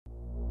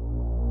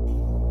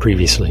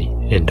Previously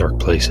in Dark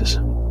Places.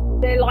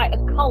 They're like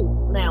a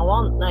cult now,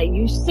 aren't they?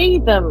 You see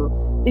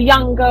them, the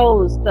young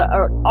girls that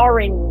are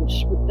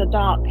orange with the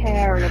dark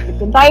hair and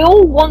everything. They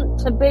all want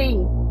to be,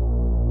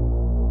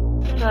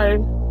 you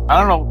know... I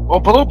don't know,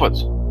 Oompa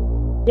Loompas.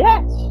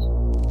 Yes.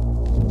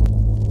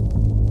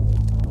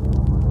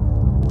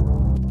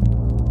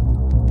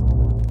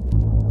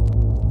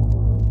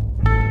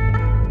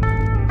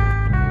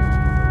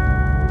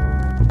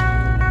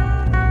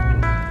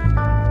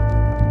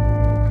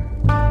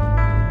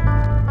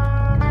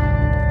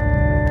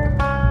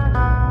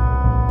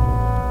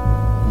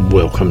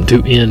 Welcome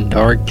to In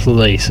Dark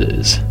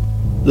Places,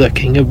 the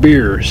king of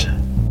beers.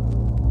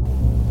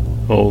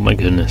 Oh my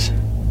goodness.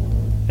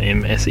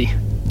 And Massey.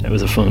 That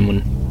was a fun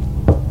one.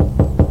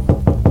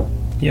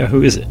 Yeah,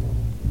 who is it?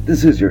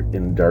 This is your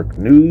In Dark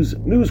news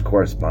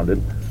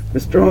correspondent,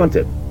 Mr.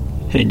 Haunted.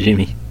 Hey,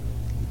 Jimmy.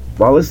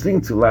 While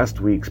listening to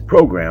last week's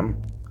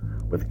program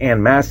with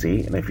Ann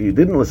Massey, and if you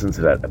didn't listen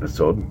to that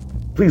episode,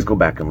 please go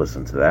back and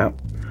listen to that.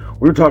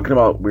 We were talking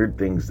about weird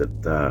things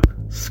that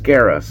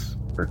scare us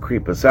or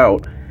creep us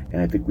out.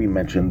 And I think we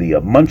mentioned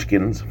the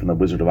Munchkins from The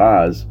Wizard of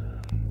Oz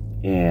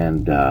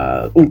and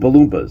Oompa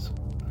Loompas.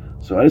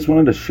 So I just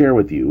wanted to share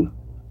with you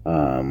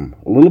a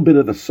little bit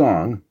of the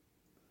song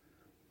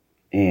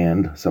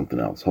and something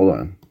else. Hold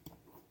on.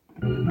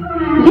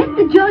 Let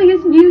the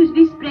joyous news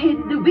be spread,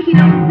 the wicked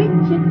old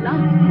witch at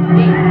last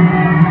is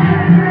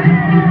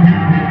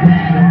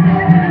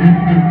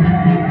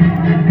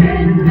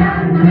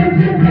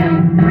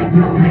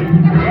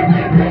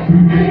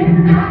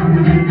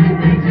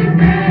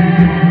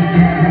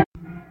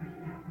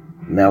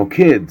Now,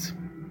 kids,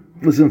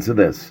 listen to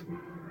this.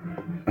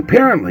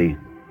 Apparently,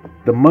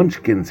 the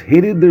Munchkins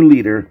hated their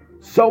leader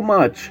so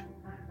much,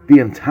 the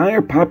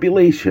entire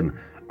population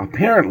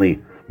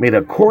apparently made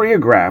a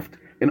choreographed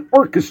and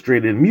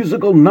orchestrated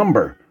musical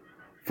number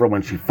for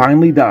when she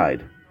finally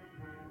died.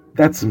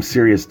 That's some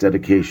serious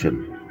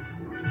dedication.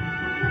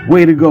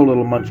 Way to go,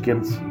 little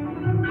Munchkins.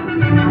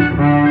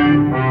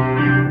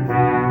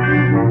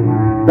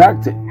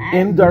 Back to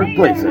In Dark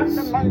Places.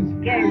 The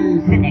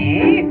Munchkin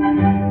City,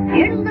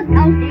 in the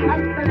county of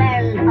the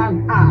land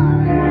of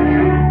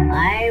Oz.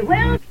 I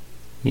will...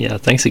 Yeah,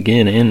 thanks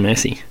again, Ann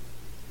Massey.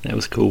 That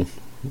was cool.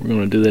 We're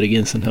going to do that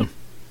again sometime.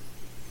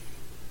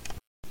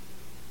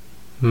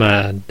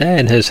 My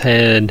dad has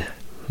had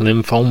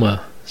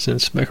lymphoma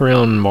since back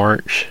around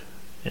March,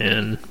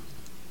 and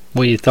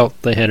we thought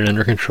they had it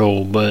under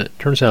control, but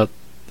turns out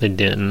they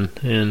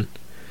didn't, and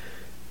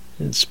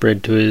it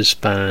spread to his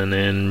spine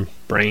and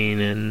brain,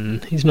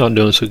 and he's not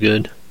doing so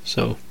good,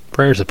 so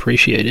prayers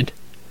appreciated.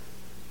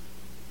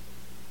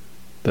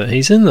 But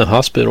he's in the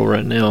hospital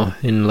right now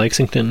in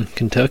Lexington,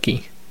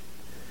 Kentucky,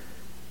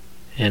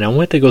 and I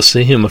went to go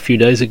see him a few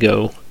days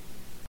ago.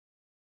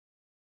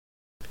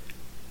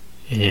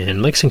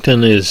 And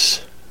Lexington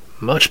is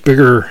a much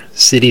bigger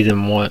city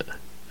than what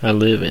I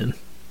live in.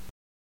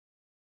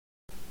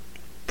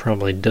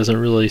 Probably doesn't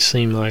really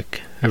seem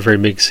like a very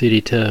big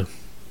city to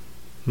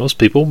most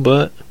people,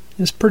 but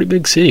it's a pretty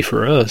big city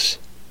for us,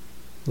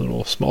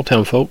 little small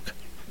town folk.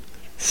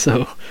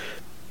 So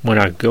when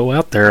I go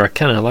out there, I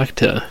kind of like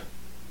to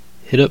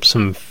hit up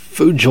some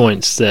food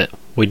joints that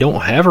we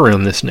don't have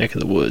around this neck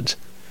of the woods.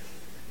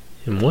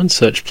 And one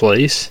such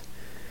place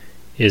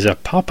is a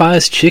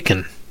Popeye's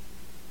Chicken.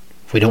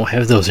 We don't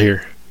have those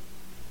here.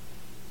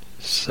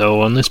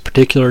 So on this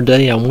particular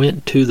day, I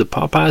went to the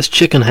Popeye's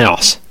Chicken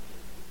House,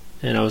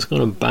 and I was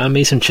going to buy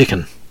me some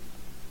chicken.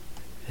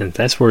 And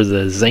that's where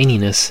the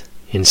zaniness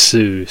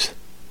ensues.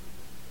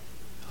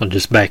 I'll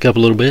just back up a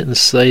little bit and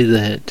say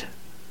that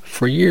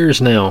for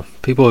years now,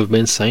 people have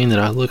been saying that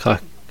I look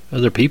like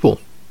other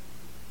people.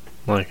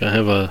 Like I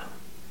have a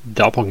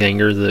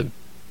doppelganger that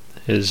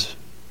has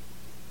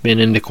been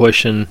into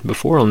question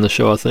before on the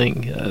show, I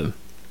think.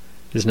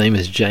 His name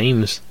is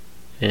James,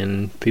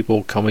 and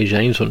people call me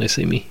James when they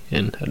see me,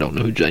 and I don't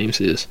know who James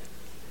is.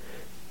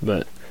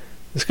 But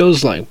this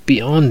goes like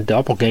beyond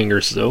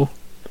doppelgangers, though.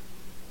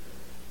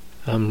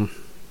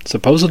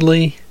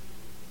 Supposedly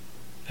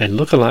a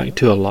lookalike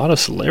to a lot of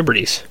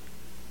celebrities.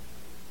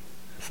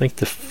 I think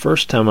the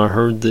first time I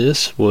heard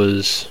this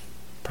was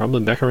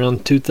probably back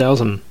around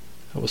 2000.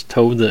 I was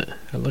told that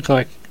I look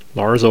like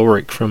Lars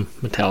Ulrich from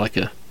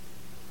Metallica.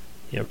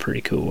 Yeah, pretty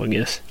cool, I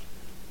guess.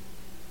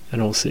 I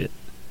don't see it.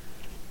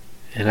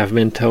 And I've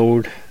been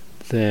told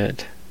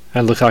that I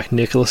look like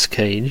Nicolas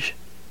Cage,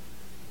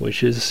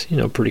 which is,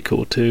 pretty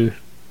cool too.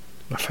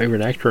 My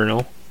favorite actor and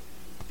all.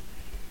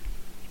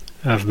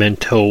 I've been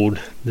told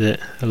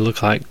that I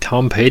look like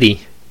Tom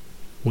Petty,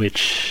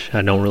 which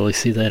I don't really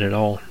see that at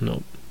all.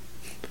 Nope.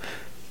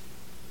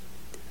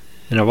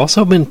 And I've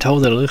also been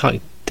told that I look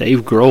like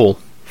Dave Grohl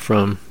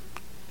from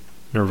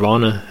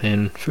Nirvana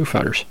and Foo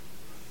Fighters.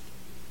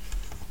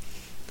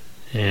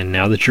 And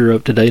now that you're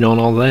up to date on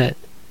all that,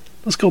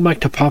 let's go back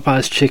to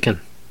Popeye's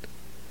Chicken.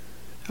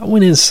 I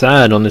went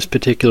inside on this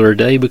particular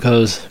day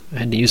because I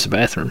had to use the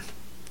bathroom.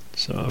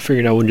 So I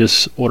figured I would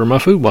just order my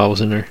food while I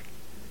was in there.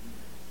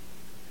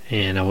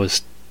 And I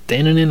was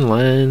standing in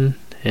line,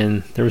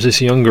 and there was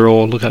this young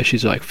girl, looked like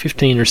she's like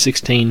 15 or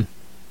 16,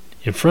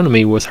 in front of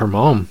me with her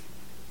mom.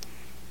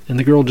 And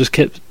the girl just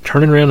kept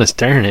turning around and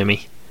staring at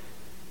me.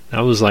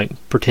 I was like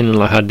pretending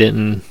like I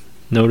didn't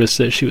notice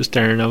that she was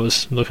staring. I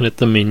was looking at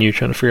the menu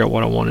trying to figure out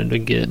what I wanted to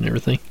get and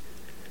everything.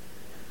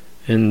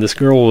 And this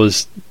girl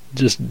was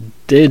just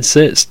dead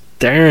set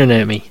staring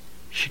at me.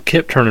 She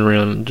kept turning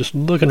around and just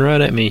looking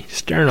right at me,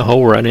 staring a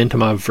hole right into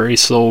my very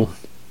soul.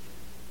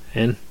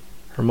 And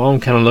her mom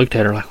kind of looked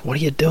at her like, "What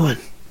are you doing?"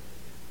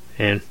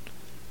 And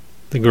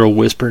the girl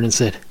whispered and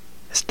said,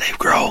 "It's Dave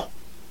Grohl."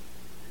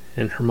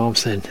 And her mom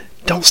said,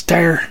 "Don't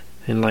stare,"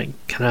 and like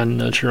kind of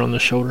nudged her on the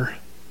shoulder.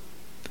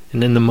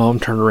 And then the mom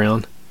turned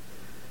around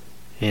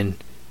and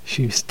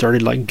she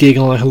started like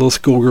giggling like a little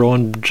schoolgirl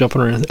and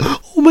jumping around.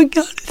 "Oh my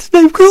God, it's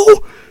Dave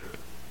Grohl!"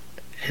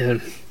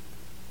 And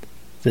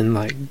then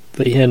like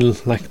they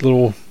had like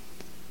little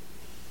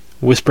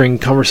whispering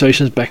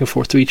conversations back and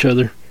forth to each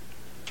other,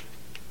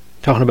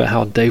 talking about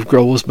how Dave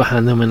Grohl was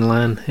behind them in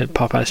line at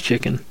Popeye's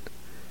Chicken.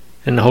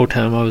 And the whole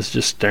time I was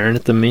just staring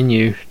at the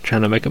menu,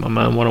 trying to make up my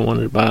mind what I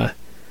wanted to buy.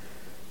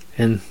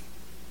 And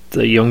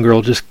the young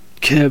girl just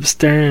kept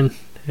staring,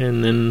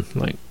 and then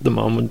like the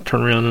mom would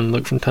turn around and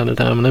look from time to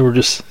time, and they were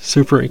just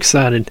super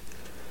excited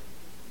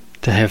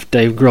to have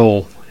Dave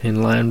Grohl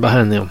in line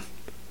behind them.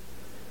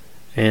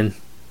 And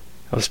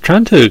I was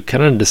trying to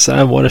kind of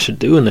decide what I should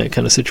do in that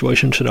kind of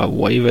situation. Should I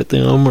wave at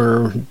them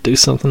or do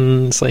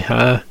something, say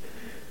hi?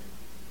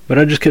 But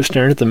I just kept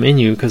staring at the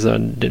menu because I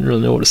didn't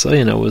really know what to say,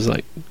 and I was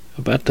like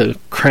about to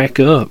crack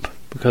up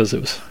because it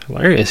was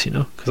hilarious,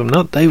 because I'm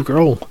not Dave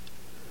Grohl.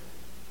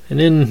 And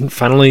then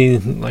finally,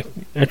 like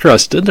after I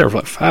stood there for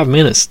like 5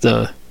 minutes,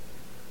 the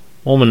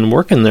woman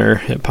working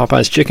there at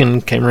Popeye's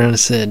Chicken came around and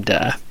said,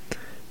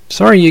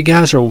 "Sorry you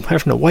guys are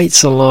having to wait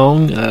so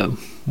long.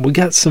 We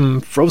got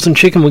some frozen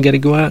chicken we got to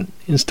go out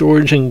in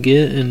storage and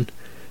get, and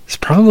it's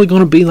probably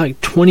going to be like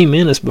 20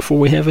 minutes before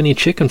we have any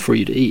chicken for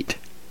you to eat."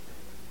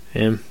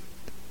 And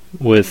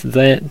with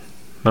that,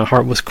 my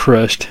heart was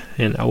crushed,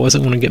 and I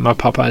wasn't going to get my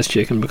Popeye's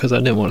Chicken because I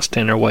didn't want to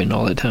stand there waiting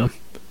all that time.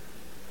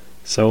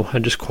 So I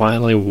just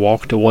quietly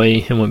walked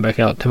away and went back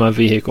out to my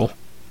vehicle,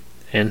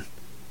 and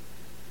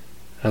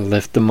I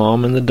left the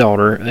mom and the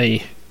daughter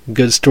a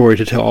good story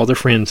to tell all their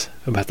friends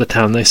about the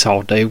time they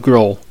saw Dave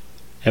Grohl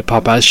at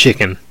Popeye's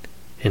Chicken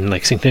in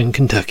Lexington,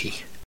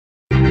 Kentucky.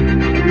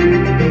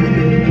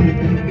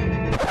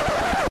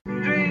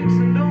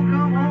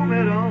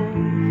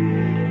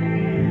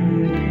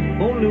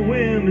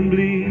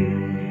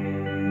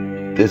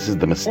 This is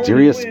the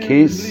mysterious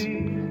case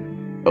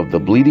of the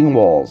Bleeding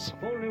Walls.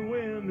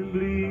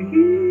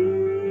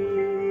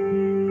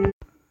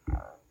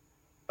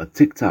 A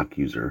TikTok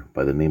user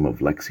by the name of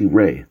Lexi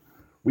Ray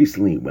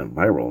recently went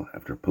viral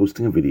after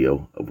posting a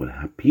video of what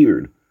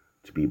appeared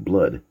to be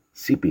blood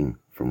seeping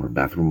from her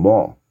bathroom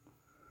wall.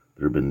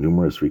 There have been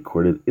numerous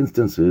recorded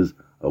instances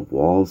of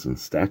walls and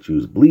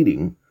statues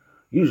bleeding,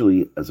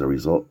 usually as a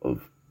result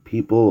of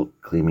people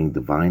claiming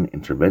divine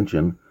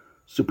intervention,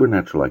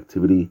 supernatural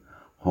activity,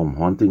 home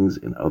hauntings,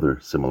 and other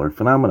similar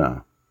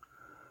phenomena.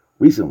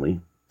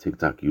 Recently,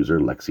 TikTok user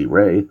Lexi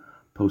Ray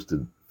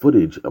posted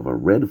footage of a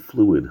red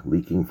fluid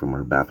leaking from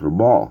her bathroom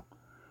wall,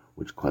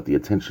 which caught the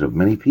attention of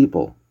many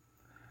people.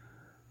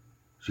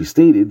 She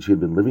stated she had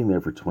been living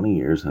there for 20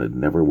 years and had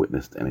never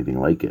witnessed anything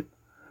like it.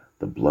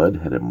 The blood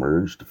had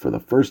emerged for the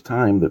first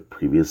time the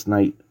previous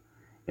night,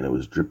 and it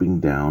was dripping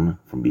down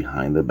from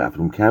behind the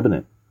bathroom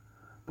cabinet.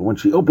 But when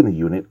she opened the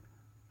unit,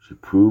 she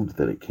proved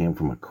that it came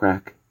from a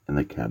crack in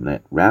the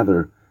cabinet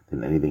rather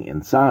than anything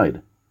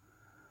inside.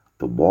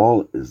 "The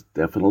wall is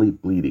definitely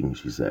bleeding,"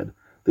 she said.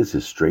 "This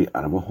is straight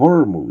out of a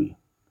horror movie."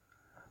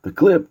 The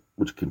clip,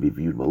 which can be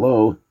viewed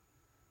below,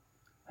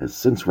 has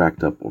since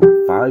racked up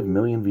over 5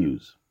 million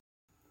views.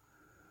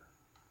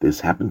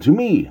 "This happened to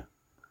me.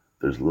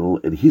 There's little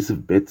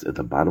adhesive bits at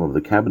the bottom of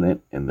the cabinet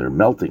and they're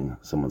melting,"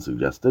 someone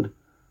suggested.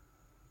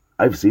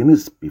 "I've seen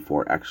this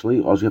before,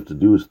 actually. All you have to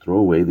do is throw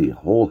away the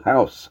whole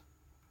house.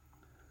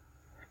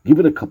 Give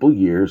it a couple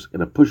years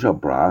in a push-up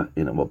bra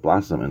and it will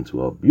blossom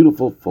into a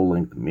beautiful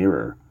full-length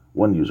mirror,"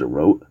 one user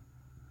wrote.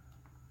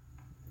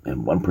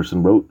 And one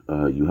person wrote,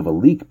 "You have a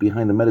leak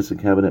behind the medicine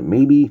cabinet.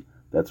 Maybe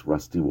that's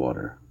rusty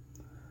water."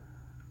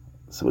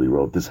 Somebody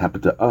wrote, "This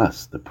happened to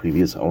us. The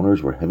previous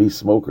owners were heavy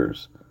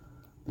smokers.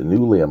 The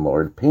new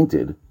landlord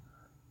painted,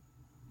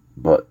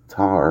 but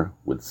tar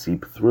would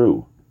seep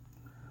through."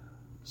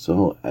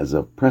 So, as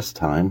of press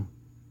time,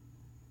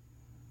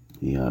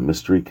 the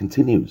mystery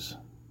continues.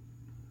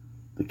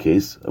 The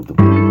case of the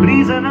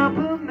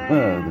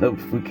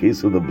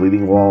case of the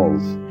Bleeding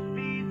Walls.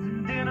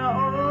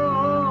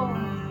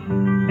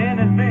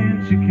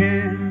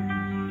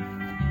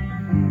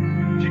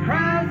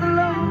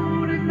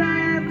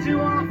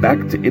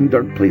 Back to In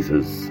Dark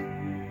Places.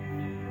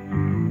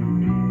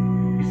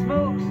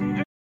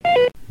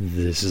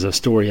 This is a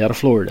story out of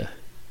Florida,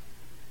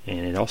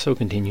 and it also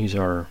continues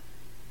our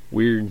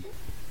weird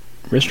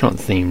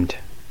restaurant-themed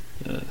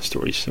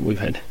stories that we've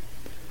had.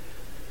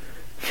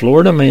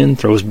 Florida man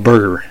throws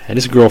burger at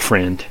his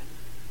girlfriend,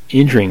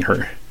 injuring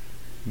her.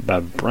 by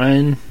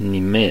Brian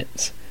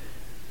Nemetz,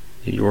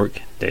 New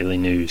York Daily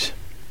News.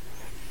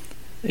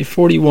 A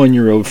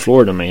 41-year-old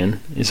Florida man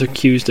is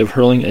accused of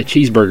hurling a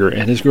cheeseburger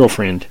at his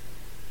girlfriend,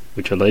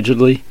 which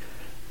allegedly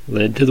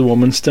led to the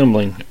woman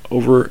stumbling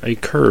over a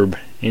curb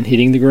and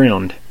hitting the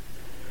ground.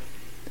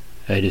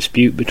 A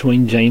dispute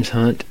between James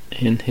Hunt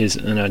and his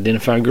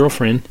unidentified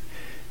girlfriend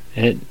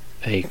at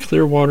a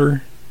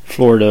Clearwater,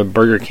 Florida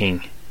Burger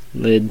King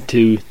led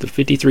to the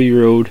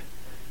 53-year-old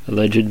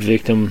alleged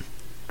victim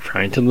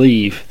trying to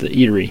leave the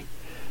eatery,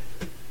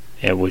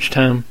 at which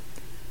time,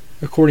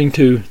 according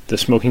to the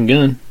Smoking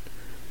Gun,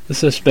 the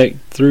suspect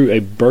threw a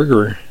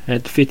burger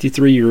at the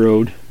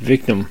 53-year-old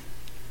victim,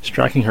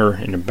 striking her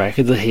in the back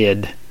of the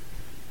head.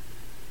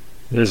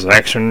 This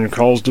action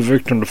caused the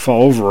victim to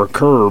fall over a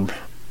curb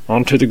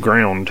onto the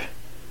ground,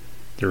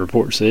 the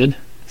report said,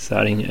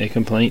 citing a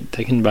complaint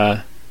taken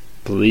by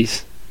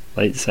police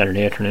late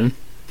Saturday afternoon.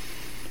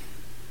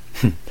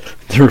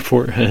 The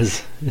report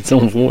has its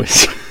own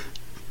voice.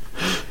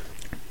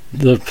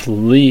 The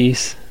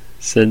police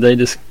said they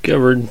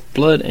discovered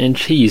blood and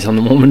cheese on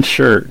the woman's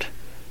shirt.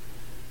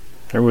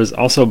 There was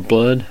also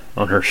blood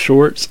on her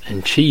shorts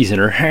and cheese in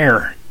her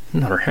hair.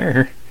 Not her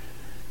hair,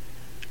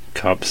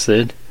 cops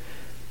said.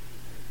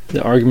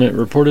 The argument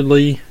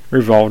reportedly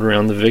revolved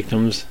around the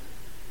victim's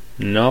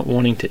not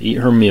wanting to eat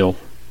her meal.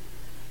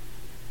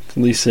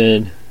 Police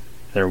said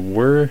there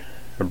were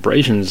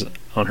abrasions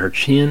on her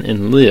chin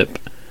and lip,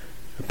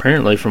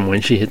 apparently from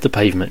when she hit the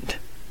pavement.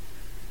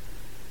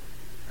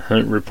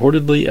 Hunt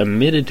reportedly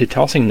admitted to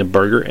tossing the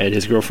burger at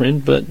his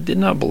girlfriend, but did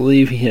not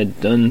believe he had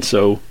done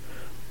so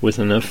with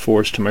enough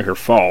force to make her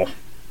fall.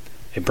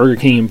 A Burger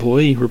King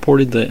employee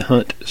reported that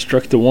Hunt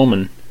struck the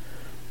woman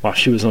while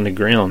she was on the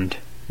ground,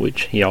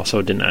 which he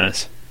also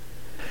denies.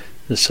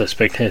 The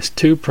suspect has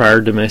 2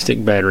 prior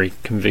domestic battery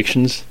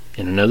convictions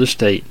in another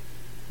state,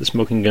 the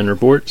Smoking Gun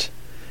reports.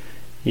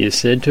 He is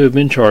said to have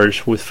been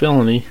charged with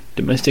felony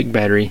domestic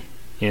battery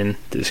in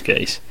this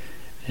case,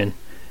 and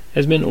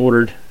has been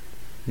ordered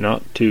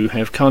not to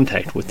have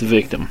contact with the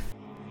victim.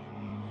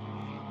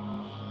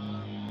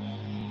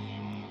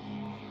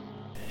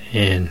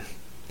 And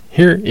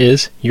here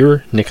is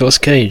your Nicolas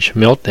Cage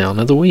meltdown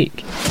of the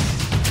week.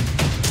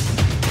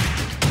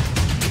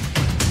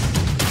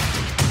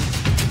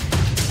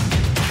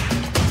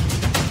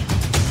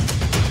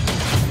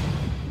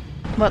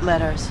 What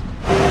letters?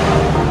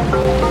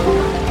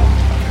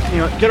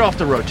 Get off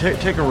the road.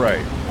 Take a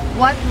right.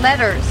 What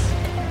letters?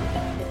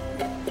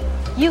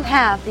 You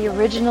have the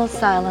original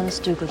Silence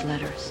Douglas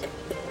letters.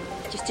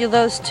 Did you steal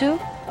those too?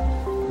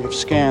 We have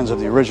scans of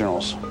the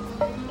originals.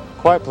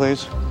 Quiet,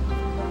 please.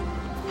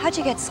 How'd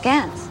you get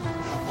scans?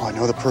 Oh, I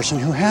know the person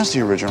who has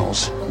the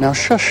originals. Now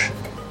shush.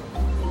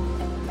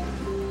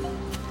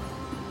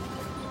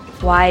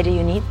 Why do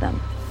you need them?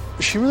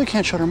 She really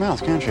can't shut her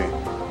mouth, can she?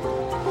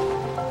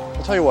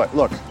 I'll tell you what,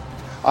 look.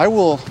 I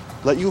will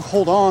let you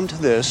hold on to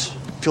this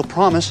if you'll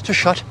promise to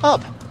shut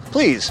up.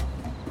 Please.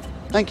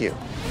 Thank you.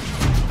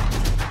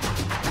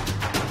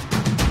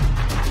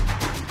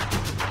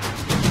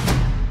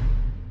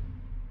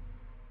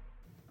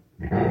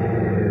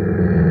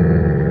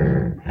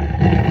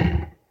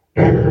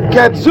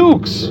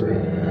 Gadzooks!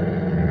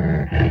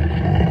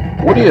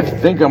 What do you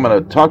think I'm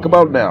going to talk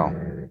about now?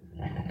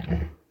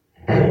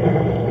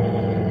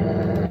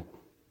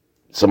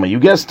 Some of you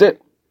guessed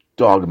it,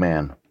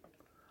 Dogman.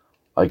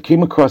 I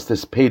came across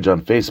this page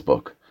on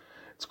Facebook.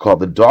 It's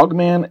called the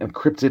Dogman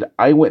Encrypted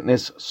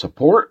Eyewitness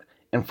Support,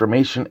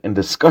 Information, and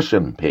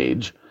Discussion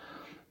page.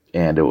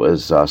 And it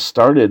was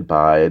started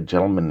by a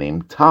gentleman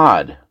named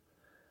Todd.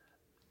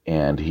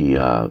 And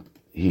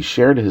he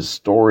shared his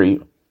story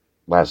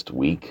last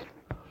week.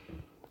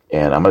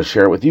 And I'm going to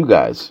share it with you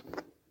guys.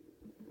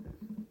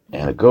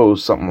 And it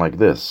goes something like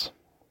this.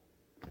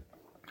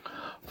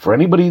 For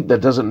anybody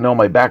that doesn't know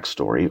my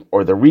backstory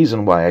or the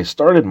reason why I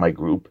started my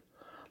group,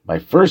 my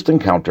first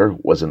encounter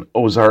was in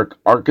Ozark,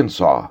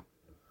 Arkansas.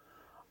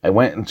 I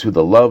went into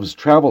the Love's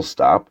travel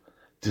stop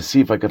to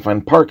see if I could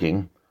find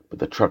parking, but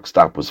the truck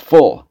stop was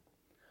full.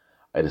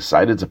 I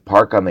decided to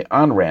park on the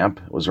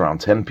on-ramp. It was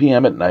around 10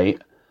 p.m. at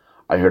night.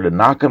 I heard a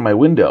knock on my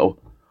window.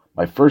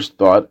 My first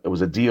thought it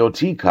was a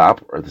DOT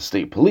cop or the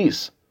state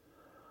police.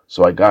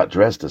 So I got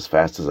dressed as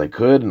fast as I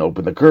could and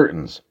opened the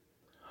curtains.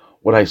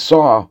 What I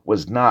saw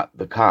was not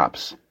the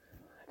cops.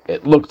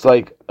 It looked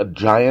like a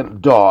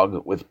giant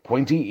dog with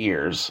pointy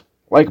ears,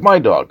 like my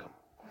dog.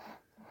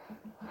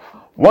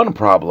 One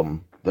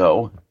problem,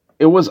 though,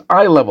 it was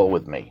eye level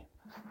with me.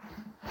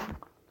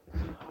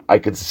 I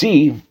could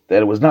see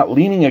that it was not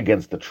leaning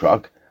against the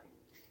truck,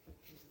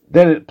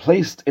 that it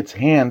placed its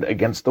hand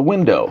against the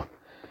window.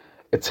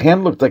 Its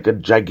hand looked like a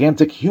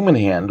gigantic human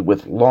hand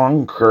with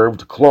long,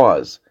 curved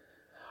claws.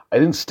 I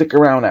didn't stick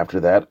around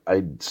after that.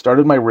 I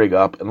started my rig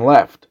up and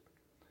left.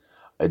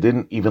 I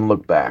didn't even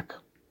look back.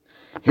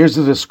 Here's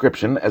the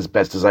description as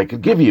best as I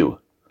could give you.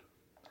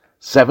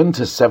 7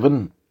 to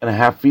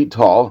 7.5 feet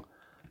tall,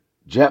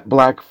 jet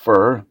black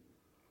fur,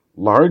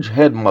 large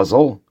head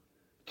muzzle,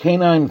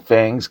 canine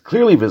fangs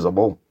clearly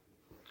visible,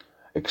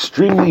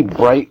 extremely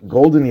bright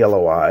golden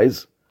yellow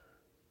eyes,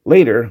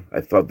 Later,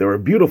 I thought they were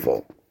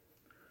beautiful.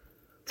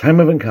 Time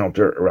of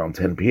encounter around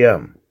 10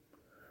 p.m.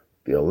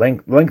 The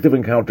length of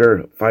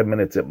encounter, 5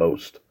 minutes at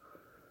most.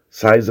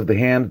 Size of the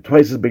hand,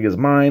 twice as big as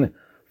mine,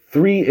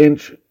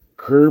 3-inch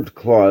curved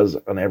claws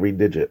on every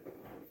digit.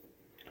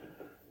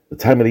 The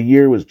time of the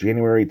year was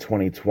January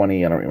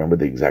 2020. I don't remember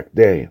the exact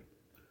day.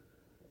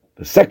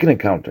 The second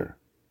encounter,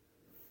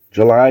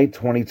 July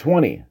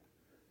 2020,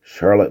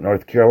 Charlotte,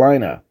 North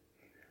Carolina.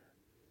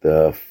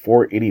 The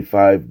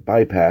 485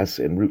 bypass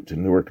en route to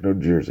Newark, New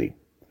Jersey.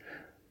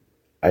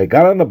 I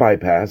got on the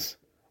bypass.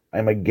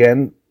 I'm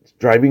again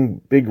driving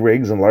big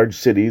rigs in large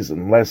cities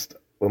unless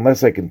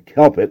I can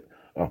help it.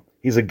 Oh,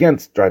 he's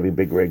against driving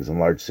big rigs in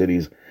large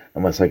cities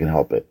unless I can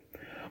help it.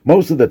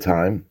 Most of the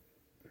time,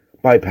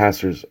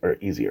 bypassers are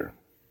easier.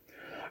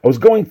 I was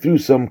going through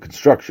some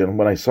construction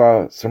when I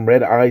saw some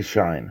red eyes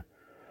shine.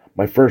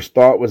 My first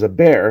thought was a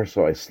bear,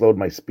 so I slowed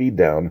my speed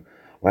down.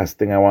 Last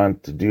thing I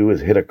want to do is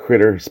hit a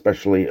critter,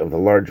 especially of the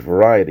large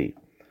variety.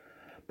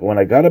 But when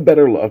I got a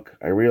better look,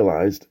 I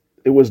realized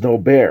it was no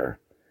bear.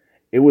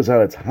 It was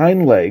on its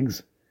hind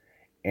legs,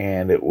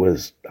 and it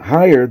was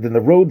higher than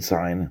the road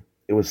sign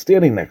it was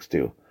standing next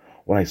to.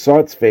 When I saw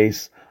its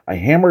face, I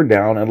hammered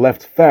down and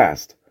left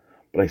fast,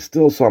 but I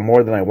still saw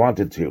more than I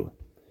wanted to.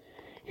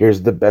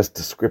 Here's the best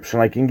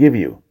description I can give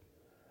you.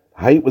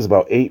 Height was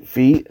about 8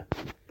 feet.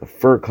 The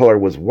fur color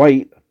was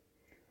white.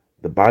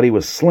 The body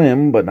was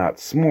slim, but not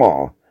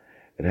small.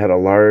 It had a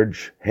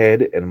large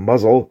head and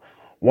muzzle,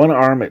 one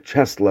arm at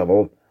chest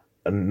level,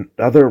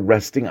 another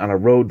resting on a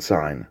road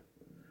sign.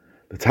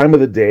 The time of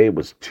the day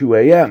was 2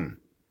 a.m.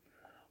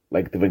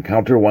 Length of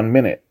encounter, 1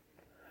 minute.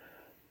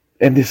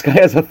 And this guy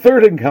has a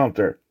third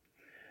encounter.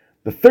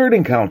 The third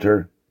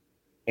encounter,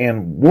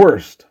 and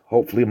worst,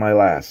 hopefully my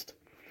last,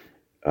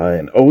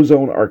 in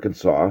Ozone,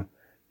 Arkansas,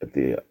 at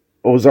the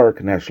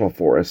Ozark National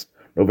Forest,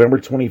 November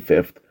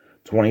 25th,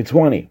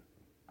 2020.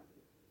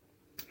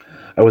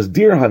 I was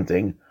deer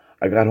hunting.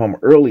 I got home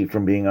early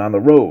from being on the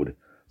road,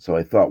 so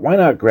I thought, why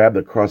not grab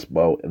the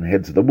crossbow and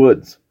head to the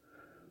woods?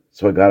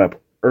 So I got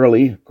up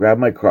early, grabbed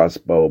my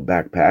crossbow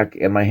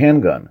backpack, and my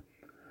handgun.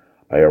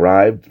 I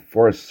arrived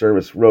Forest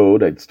Service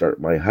Road I'd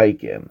start my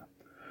hike in.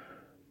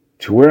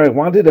 To where I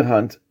wanted to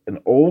hunt, an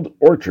old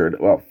orchard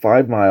about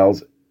 5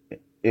 miles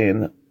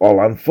in, all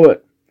on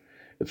foot.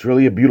 It's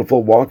really a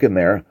beautiful walk in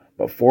there,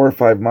 but 4 or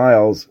 5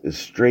 miles is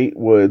straight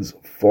woods,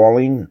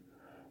 falling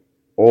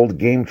old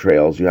game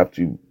trails. You have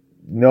to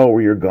know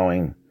where you're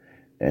going,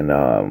 and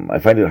I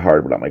find it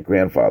hard without my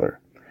grandfather.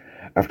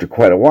 After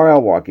quite a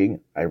while walking,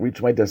 I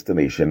reached my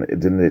destination.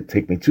 It didn't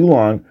take me too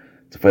long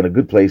to find a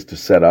good place to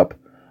set up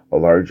a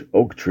large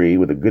oak tree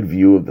with a good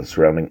view of the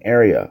surrounding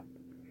area.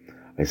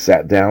 I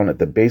sat down at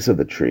the base of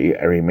the tree.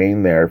 I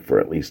remained there for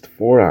at least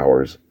 4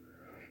 hours.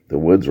 The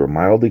woods were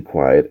mildly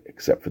quiet,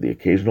 except for the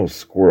occasional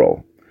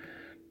squirrel.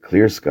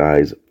 Clear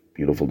skies,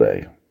 beautiful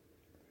day.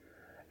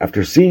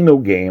 After seeing no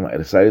game, I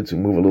decided to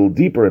move a little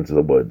deeper into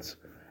the woods.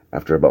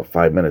 After about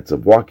 5 minutes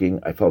of walking,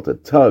 I felt a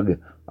tug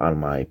on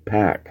my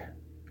pack.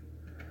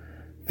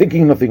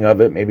 Thinking nothing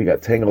of it, maybe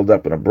got tangled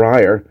up in a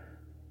briar,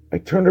 I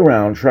turned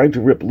around, trying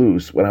to rip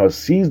loose, when I was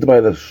seized by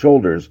the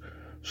shoulders,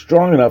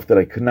 strong enough that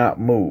I could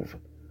not move.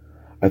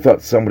 I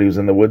thought somebody was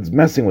in the woods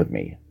messing with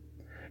me.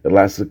 It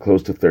lasted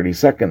close to 30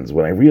 seconds.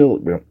 When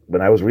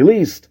I was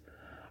released,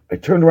 I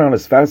turned around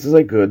as fast as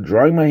I could,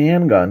 drawing my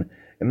handgun.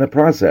 In the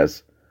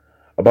process,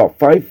 about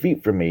 5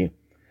 feet from me,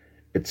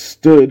 I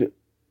stood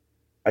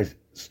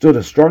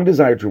a strong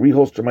desire to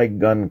reholster my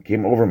gun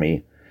came over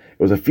me. It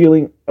was a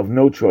feeling of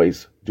no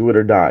choice, do it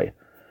or die.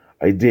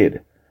 I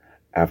did.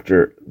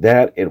 After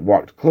that, it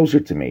walked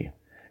closer to me.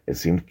 It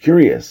seemed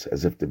curious,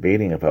 as if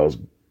debating if I was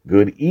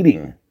good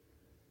eating.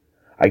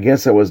 I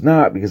guess I was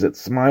not, because it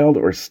smiled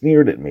or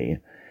sneered at me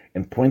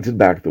and pointed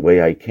back the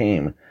way I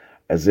came,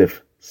 as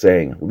if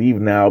saying,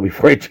 leave now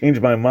before I change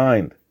my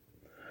mind.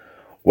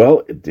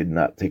 Well, it did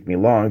not take me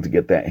long to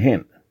get that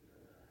hint.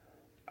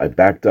 I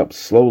backed up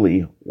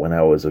slowly. When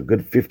I was a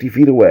good 50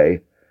 feet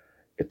away,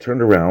 it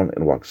turned around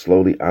and walked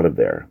slowly out of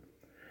there.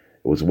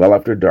 It was well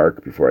after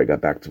dark before I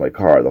got back to my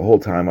car. The whole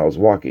time I was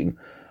walking,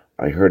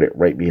 I heard it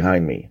right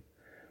behind me.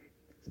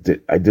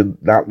 I did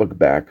not look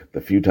back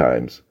the few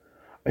times.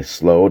 I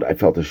slowed. I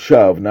felt a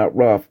shove, not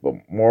rough, but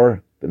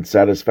more than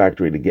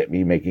satisfactory to get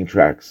me making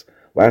tracks.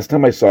 Last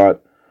time I saw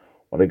it,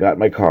 when I got in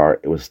my car,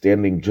 it was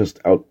standing just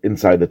out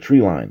inside the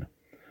tree line.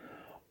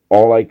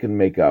 All I could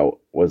make out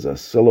was a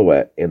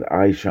silhouette and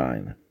eye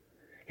shine.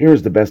 Here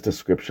is the best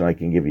description I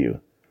can give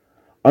you.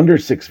 Under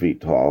 6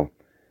 feet tall,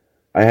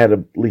 I had at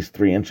least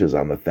 3 inches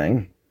on the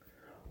thing,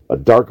 a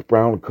dark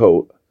brown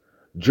coat,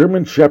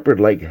 German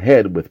Shepherd-like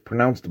head with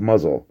pronounced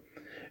muzzle.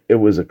 It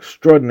was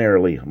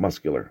extraordinarily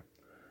muscular.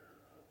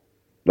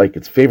 Like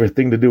its favorite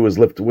thing to do was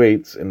lift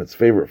weights, and its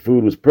favorite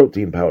food was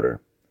protein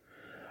powder.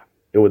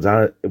 It was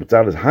on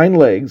its hind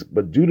legs,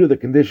 but due to the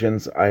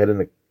conditions, I had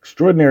an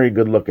extraordinary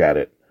good look at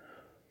it.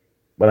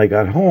 When I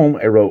got home,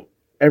 I wrote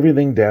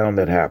everything down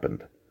that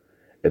happened.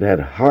 It had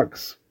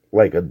hocks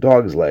like a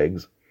dog's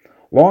legs,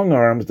 long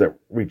arms that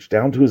reached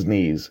down to his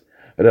knees,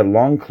 It had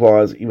long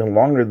claws even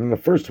longer than the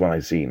first one I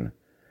seen.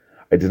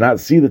 I did not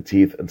see the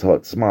teeth until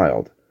it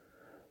smiled.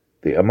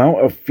 The amount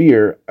of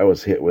fear I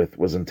was hit with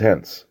was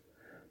intense.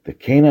 The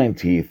canine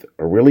teeth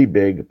are really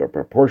big but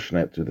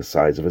proportionate to the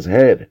size of his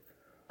head.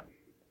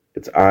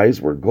 Its eyes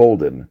were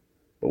golden,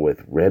 but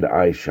with red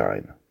eye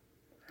shine.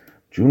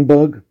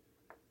 Junebug,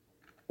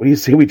 what do you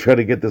say we try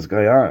to get this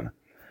guy on?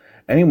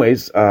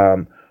 Anyways,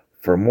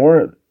 for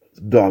more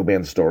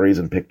Dogman stories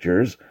and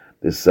pictures,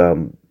 this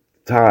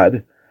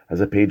Todd has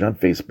a page on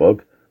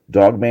Facebook,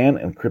 Dogman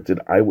Encrypted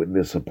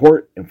Eyewitness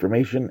Support,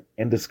 Information,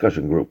 and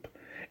Discussion Group.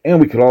 And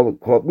we'd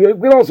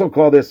also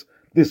call this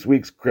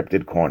week's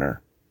Cryptid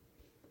Corner.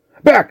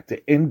 Back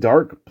to In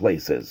Dark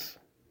Places.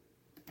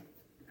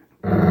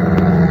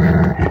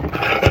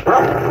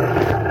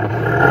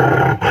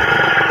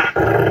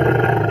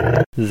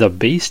 The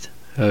Beast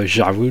of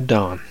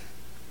Gévaudan.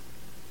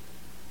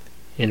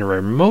 In a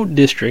remote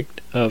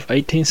district of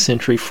 18th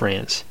century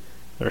France,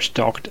 there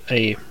stalked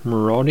a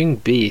marauding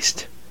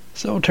beast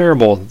so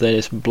terrible that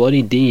its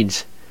bloody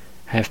deeds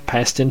have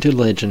passed into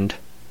legend.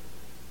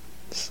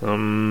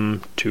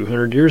 Some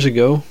 200 years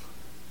ago,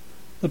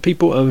 the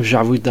people of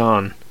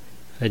Gévaudan,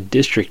 a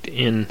district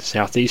in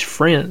southeast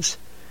France,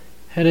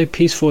 had a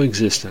peaceful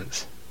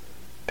existence.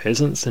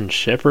 Peasants and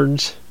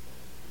shepherds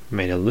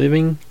made a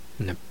living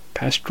in the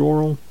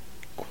pastoral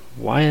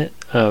quiet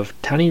of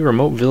tiny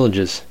remote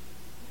villages.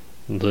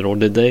 Little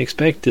did they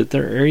expect that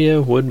their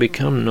area would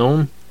become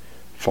known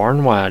far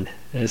and wide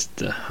as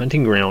the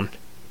hunting ground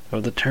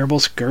of the terrible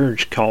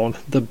scourge called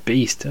the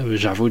Beast of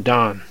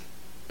Gévaudan.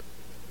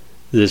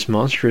 This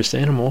monstrous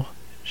animal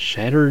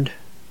shattered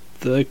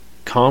the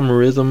calm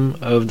rhythm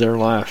of their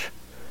life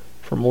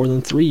for more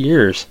than 3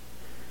 years,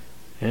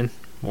 and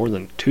more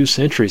than 2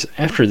 centuries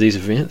after these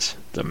events,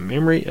 the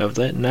memory of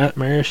that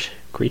nightmarish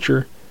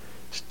creature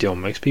still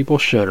makes people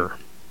shudder.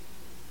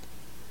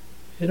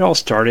 It all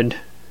started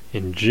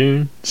in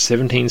June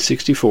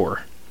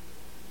 1764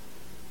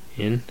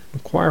 in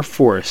Macquarie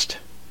Forest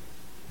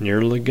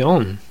near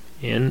Lagon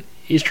in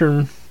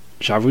eastern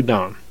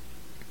Gévaudan.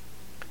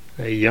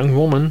 A young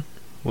woman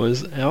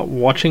was out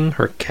watching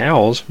her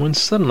cows when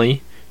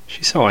suddenly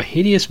she saw a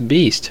hideous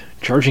beast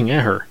charging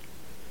at her.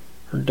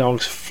 Her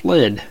dogs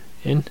fled,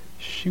 and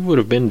she would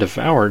have been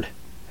devoured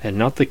had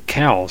not the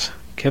cows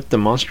kept the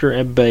monster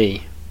at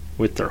bay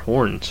with their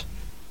horns.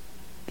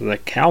 The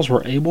cows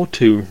were able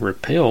to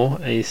repel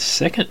a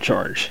second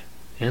charge,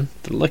 and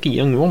the lucky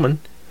young woman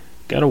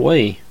got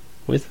away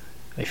with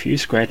a few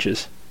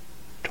scratches,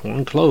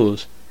 torn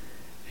clothes,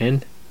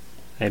 and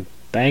a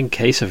bad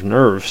case of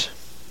nerves.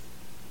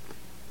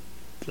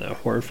 The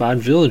horrified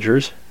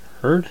villagers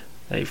heard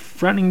a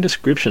frightening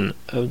description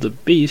of the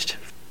beast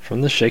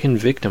from the shaken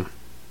victim.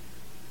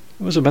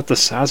 It was about the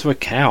size of a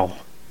cow,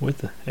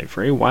 with a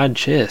very wide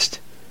chest,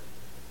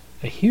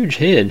 a huge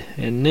head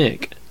and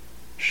neck,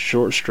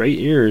 short straight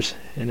ears,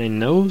 and a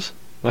nose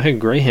like a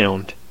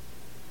greyhound.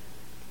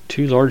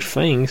 2 large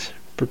fangs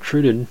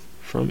protruded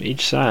from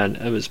each side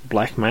of its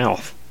black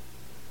mouth.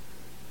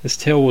 Its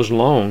tail was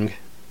long,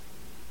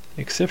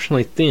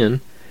 exceptionally thin,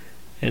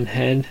 and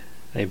had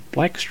a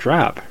black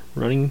stripe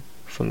running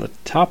from the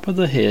top of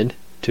the head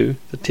to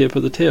the tip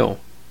of the tail.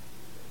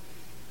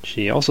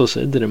 She also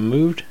said that it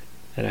moved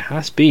at a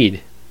high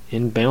speed,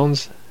 in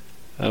bounds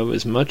of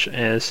as much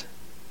as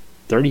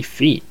 30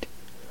 feet.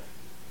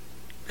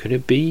 Could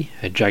it be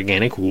a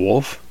gigantic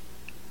wolf?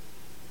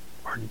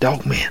 Or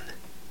Dogman?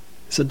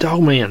 It's a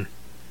Dogman!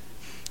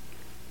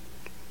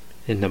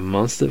 In the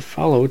months that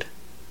followed,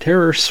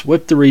 terror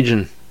swept the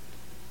region.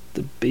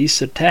 The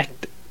beasts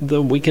attacked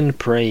the weakened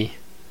prey,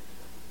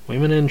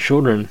 women and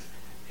children,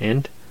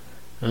 and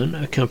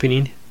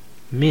unaccompanied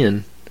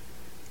men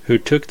who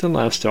took the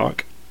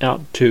livestock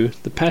out to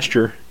the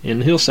pasture in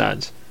the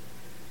hillsides.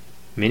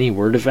 Many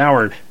were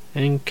devoured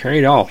and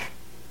carried off.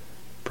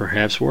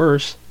 Perhaps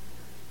worse,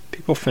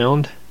 people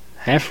found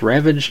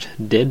half-ravaged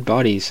dead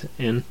bodies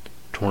and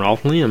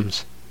torn-off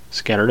limbs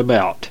scattered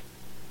about.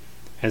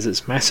 As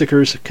its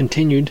massacres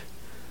continued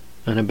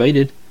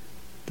unabated,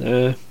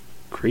 the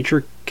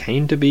creature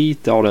came to be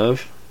thought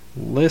of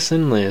less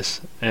and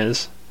less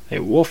as a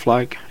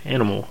wolf-like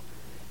animal,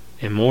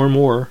 and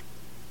more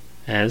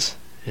as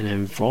an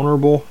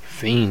invulnerable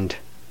fiend.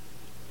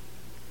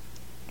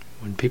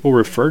 When people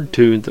referred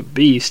to the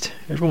beast,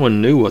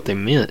 everyone knew what they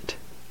meant.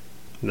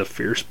 The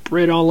fear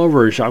spread all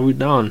over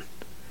Gévaudan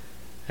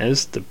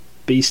as the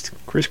beast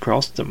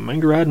crisscrossed the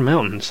Mangaride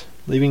Mountains,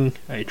 leaving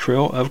a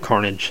trail of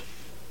carnage.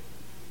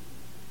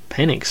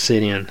 Panic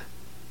set in.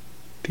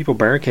 People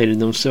barricaded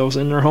themselves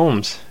in their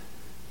homes,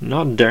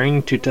 not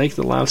daring to take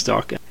the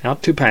livestock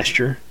out to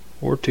pasture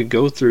or to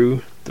go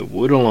through the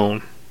wood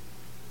alone.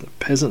 The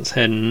peasants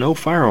had no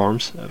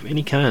firearms of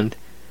any kind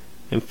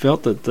and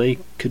felt that they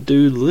could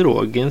do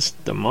little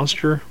against the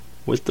monster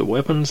with the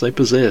weapons they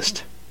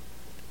possessed.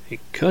 A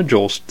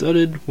cudgel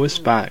studded with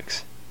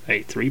spikes,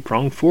 a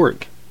 3-pronged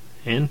fork,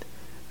 and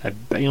a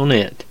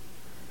bayonet.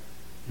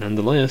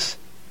 Nonetheless,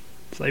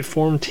 they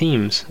formed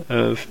teams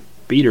of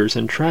beaters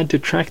and tried to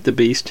track the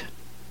beast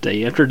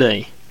day after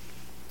day.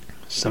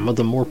 Some of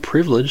the more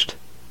privileged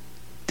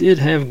did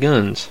have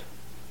guns.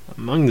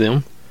 Among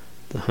them,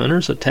 the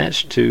hunters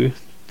attached to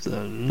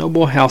the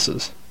noble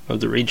houses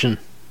of the region.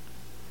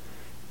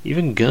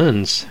 Even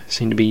guns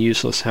seemed to be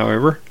useless,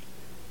 however,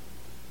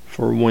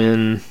 for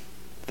when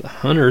the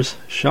hunters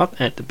shot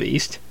at the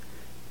beast,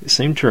 it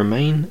seemed to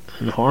remain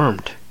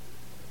unharmed.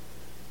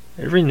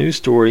 Every news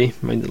story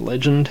made the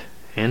legend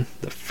and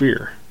the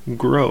fear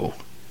grow.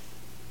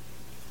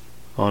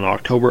 On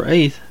October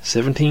 8th,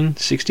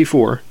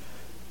 1764,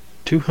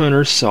 2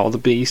 hunters saw the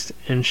beast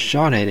and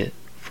shot at it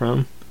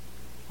from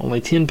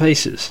only 10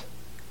 paces.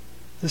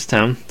 This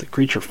time the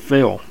creature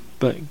fell,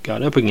 but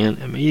got up again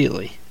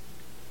immediately.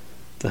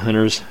 The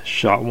hunters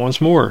shot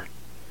once more,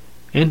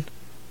 and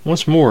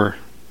once more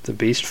the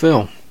beast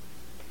fell.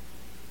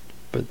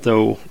 But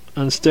though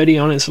unsteady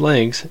on its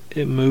legs,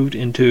 it moved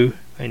into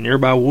a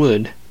nearby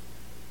wood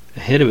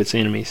ahead of its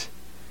enemies.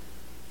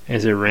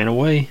 As it ran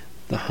away,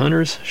 the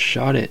hunters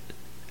shot it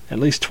at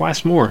least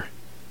twice more.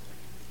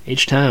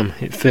 Each time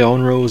it fell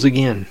and rose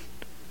again.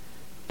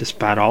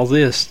 Despite all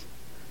this,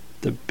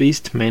 the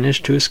beast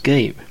managed to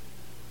escape.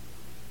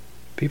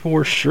 People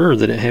were sure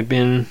that it had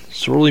been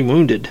sorely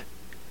wounded,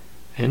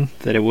 and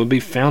that it would be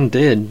found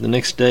dead the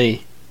next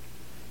day.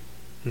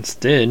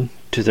 Instead,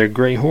 to their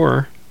great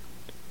horror,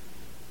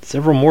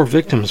 several more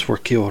victims were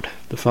killed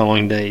the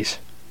following days.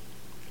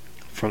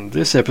 From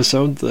this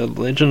episode, the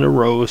legend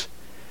arose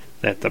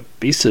that the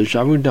beast of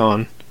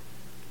Gévaudan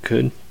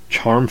could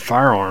charm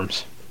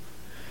firearms.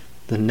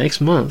 The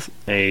next month,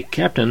 a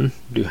Captain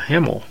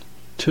Duhamel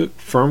took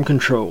firm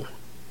control.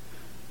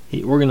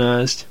 He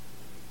organized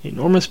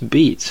enormous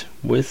beats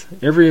with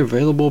every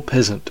available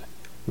peasant,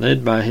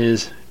 led by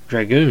his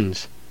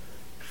dragoons,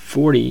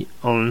 40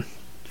 on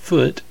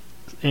foot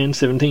and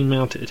 17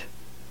 mounted.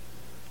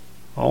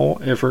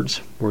 All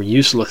efforts were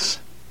useless.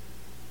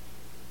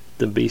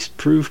 The beast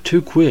proved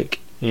too quick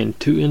and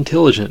too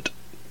intelligent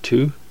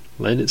to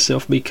let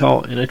itself be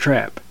caught in a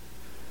trap.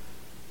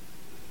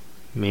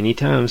 Many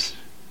times,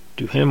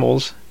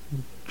 Duhamel's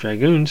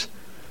dragoons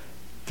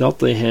thought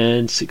they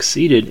had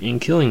succeeded in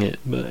killing it,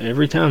 but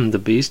every time the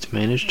beast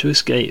managed to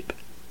escape.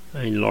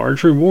 A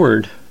large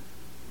reward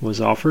was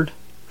offered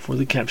for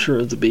the capture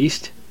of the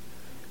beast,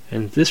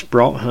 and this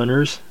brought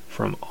hunters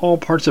from all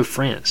parts of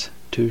France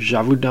to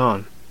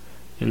Gévaudan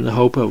in the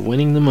hope of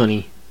winning the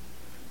money.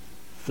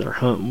 Their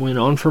hunt went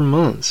on for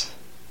months.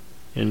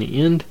 In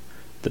the end,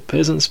 the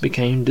peasants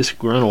became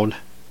disgruntled.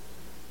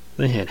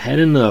 They had had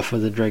enough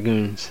of the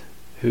dragoons,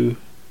 who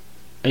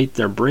ate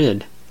their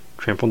bread,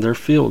 trampled their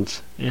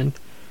fields, and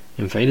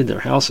invaded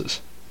their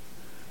houses.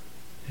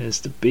 As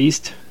the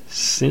beast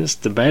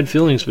sensed the bad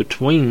feelings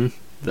between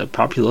the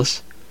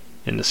populace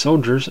and the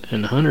soldiers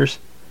and the hunters,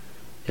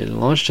 it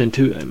launched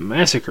into a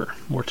massacre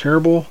more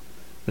terrible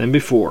than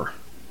before,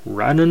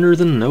 right under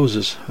the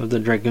noses of the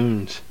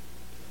dragoons.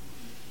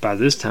 By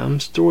this time,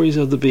 stories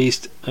of the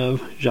beast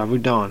of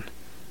Gévaudan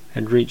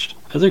had reached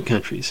other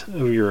countries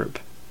of Europe.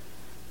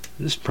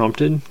 This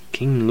prompted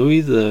King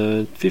Louis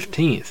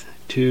XV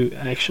to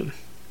action,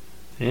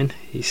 and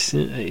he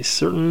sent a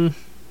certain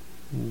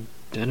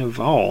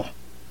Denneval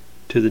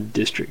to the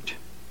district.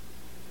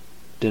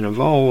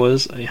 Denneval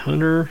was a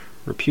hunter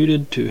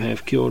reputed to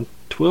have killed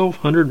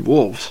 1,200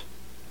 wolves.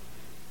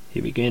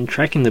 He began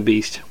tracking the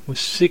beast with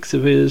 6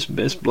 of his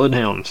best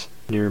bloodhounds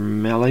near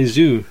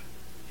Malaisie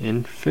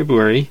in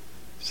February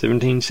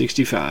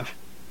 1765.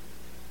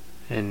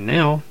 And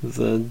now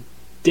the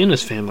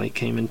Dennis family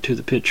came into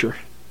the picture,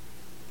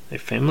 a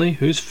family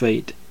whose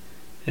fate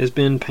has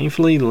been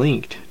painfully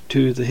linked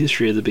to the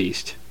history of the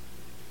beast.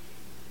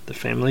 The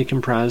family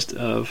comprised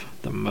of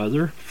the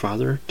mother,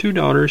 father, 2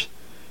 daughters,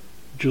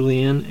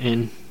 Julienne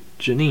and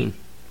Janine,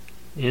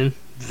 in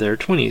their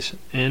 20s,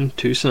 and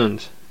 2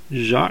 sons,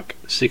 Jacques,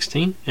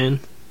 16, and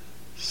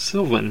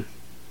Sylvain,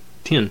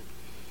 10.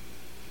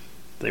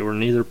 They were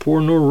neither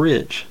poor nor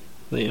rich.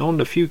 They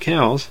owned a few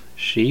cows,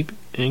 sheep,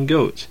 and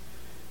goats,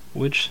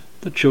 which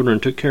the children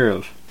took care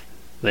of.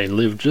 They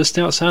lived just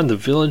outside the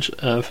village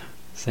of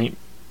Saint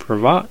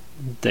Privat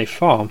des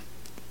Fauves,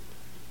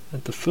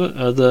 at the foot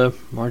of the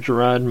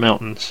Margeride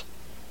Mountains.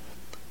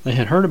 They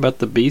had heard about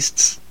the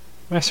beast's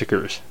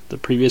massacres the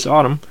previous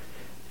autumn,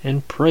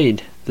 and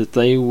prayed that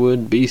they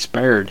would be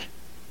spared.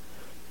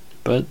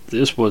 But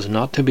this was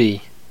not to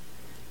be.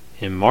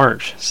 In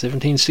March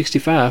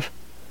 1765,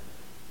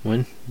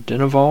 when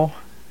Denneval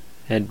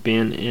had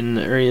been in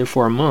the area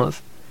for a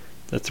month,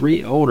 the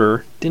 3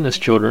 older Dennis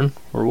children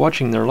were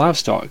watching their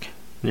livestock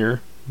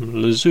near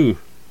Lisieux.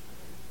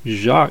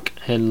 Jacques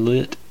had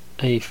lit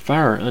a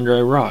fire under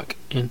a rock,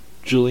 and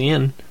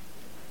Julienne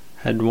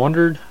had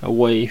wandered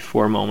away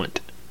for a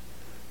moment.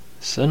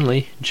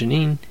 Suddenly,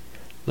 Janine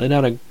let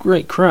out a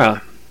great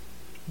cry.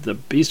 The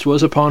beast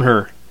was upon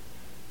her,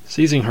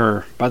 seizing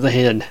her by the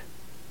head.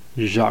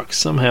 Jacques,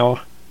 somehow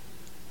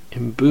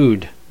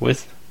imbued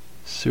with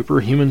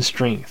superhuman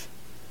strength,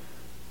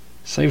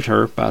 saved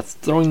her by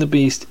throwing the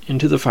beast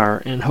into the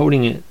fire and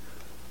holding it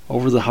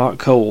over the hot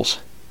coals.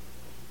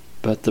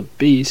 But the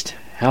beast,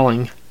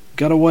 howling,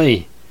 got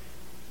away.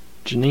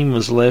 Janine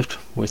was left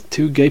with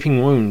 2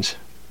 gaping wounds,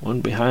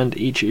 one behind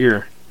each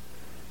ear.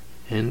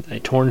 and a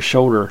torn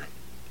shoulder.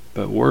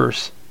 But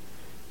worse,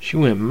 she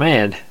went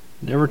mad,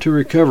 never to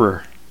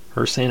recover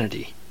her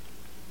sanity.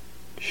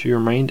 She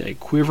remained a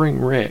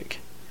quivering wreck,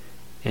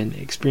 and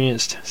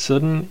experienced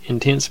sudden,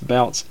 intense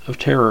bouts of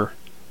terror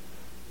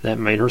that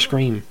made her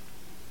scream,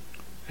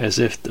 as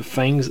if the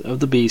fangs of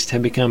the beast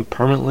had become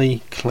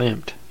permanently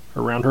clamped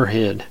around her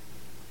head.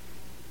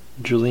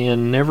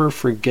 Julianne never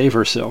forgave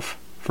herself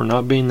for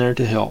not being there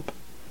to help.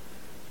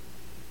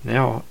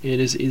 "Now it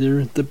is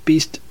either the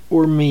beast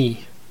or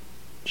me,"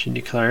 she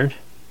declared,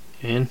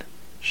 and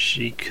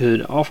she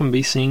could often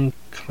be seen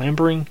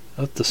clambering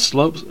up the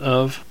slopes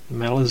of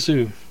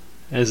Malazoo,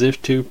 as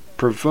if to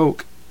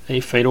provoke a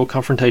fatal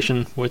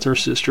confrontation with her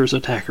sister's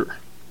attacker.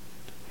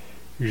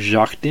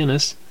 Jacques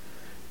Dennis,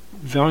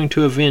 vowing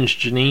to avenge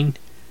Janine,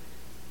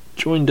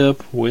 joined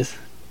up with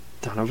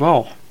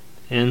Danival,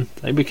 and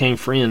they became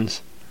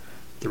friends.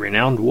 The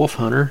renowned wolf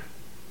hunter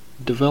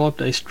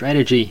developed a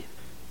strategy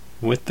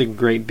with the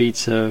great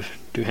beasts of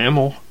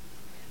Duhamel.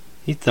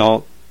 He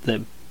thought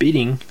that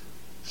beating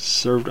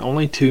served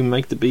only to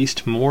make the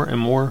beast more and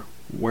more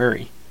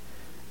wary,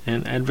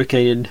 and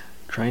advocated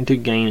trying to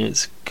gain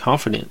its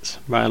confidence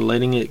by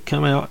letting it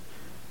come out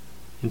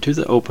into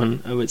the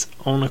open of its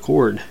own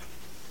accord.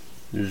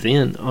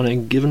 Then, on a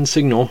given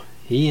signal,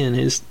 he and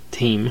his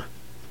team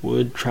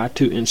would try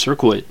to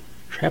encircle it,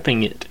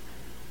 trapping it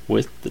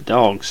with the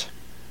dogs.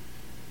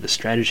 The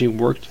strategy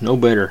worked no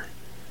better.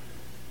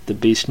 The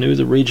beast knew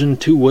the region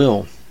too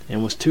well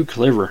and was too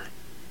clever.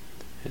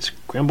 It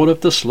scrambled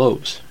up the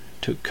slopes,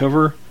 took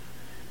cover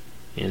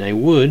in a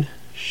wood,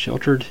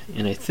 sheltered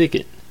in a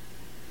thicket,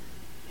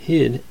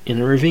 hid in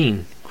a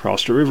ravine,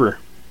 crossed a river.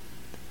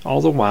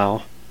 All the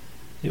while,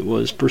 it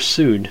was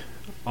pursued,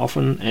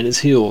 often at its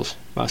heels,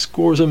 by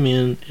scores of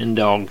men and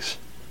dogs,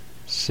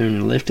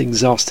 soon left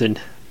exhausted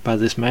by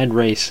this mad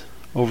race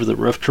over the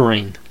rough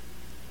terrain.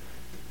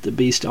 The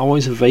beast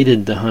always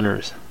evaded the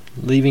hunters,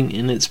 leaving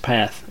in its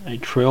path a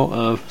trail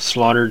of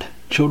slaughtered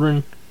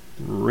children,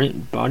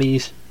 rent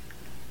bodies,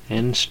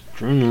 and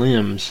strewn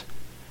limbs.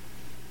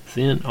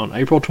 Then, on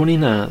April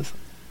 29th,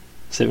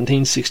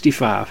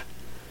 1765,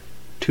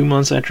 2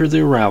 months after the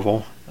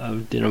arrival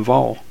of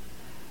Denival,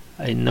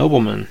 a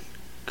nobleman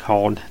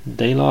called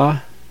de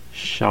la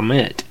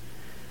Chamette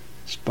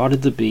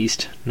spotted the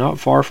beast not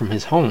far from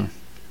his home,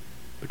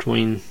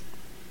 between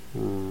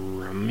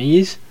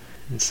Ramies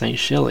and St.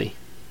 Shelley.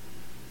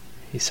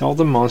 He saw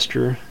the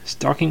monster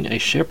stalking a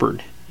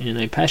shepherd in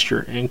a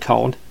pasture and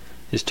called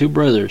his 2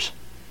 brothers.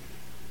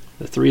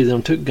 The 3 of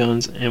them took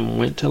guns and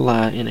went to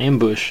lie in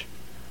ambush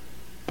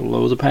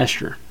below the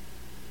pasture.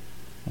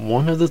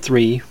 One of the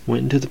 3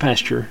 went into the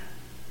pasture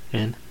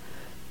and,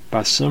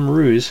 by some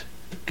ruse,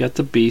 got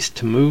the beast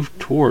to move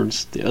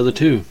towards the other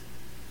 2.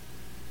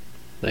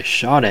 They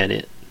shot at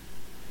it.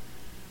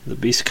 The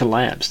beast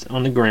collapsed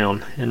on the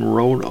ground and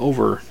rolled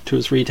over 2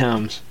 or 3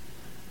 times.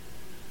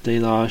 De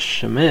la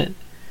Chamette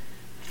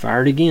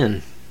fired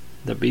again.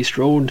 The beast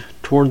rolled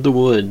toward the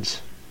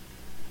woods,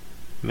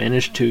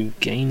 managed to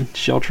gain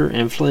shelter,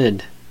 and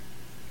fled.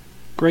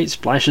 Great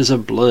splashes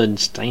of blood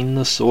stained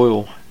the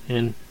soil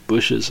and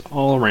bushes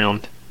all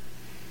around.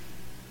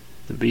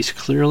 The beast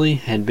clearly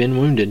had been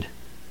wounded,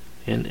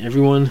 and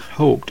everyone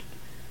hoped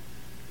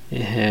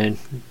it had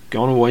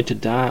gone away to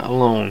die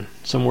alone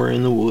somewhere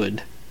in the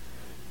wood.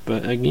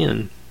 But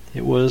again,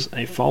 it was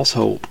a false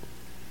hope.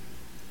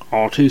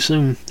 All too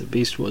soon, the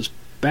beast was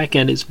back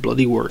at its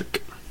bloody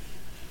work.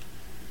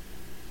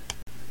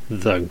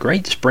 The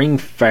Great Spring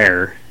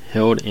Fair,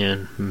 held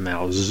in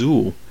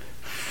Malzoul,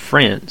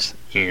 France,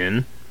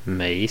 in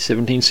May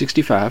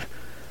 1765,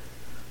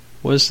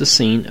 was the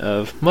scene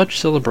of much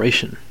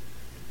celebration,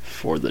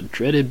 for the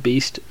dreaded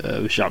beast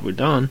of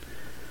Gévaudan,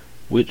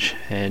 which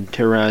had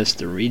terrorized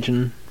the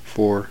region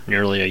for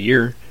nearly a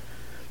year,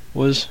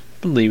 was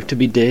believed to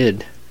be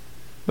dead.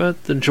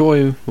 But the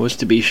joy was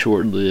to be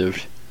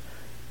short-lived.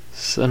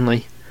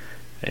 Suddenly,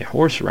 a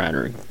horse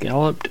rider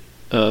galloped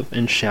up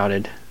and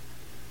shouted,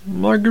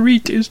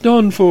 "Marguerite is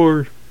done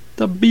for!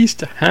 The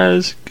beast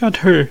has got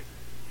her!"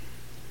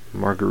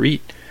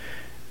 Marguerite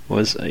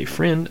was a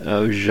friend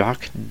of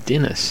Jacques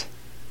Dennis,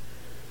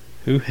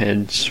 who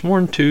had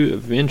sworn to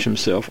avenge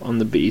himself on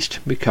the beast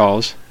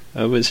because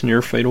of its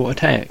near-fatal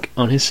attack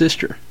on his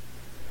sister,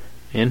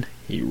 and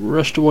he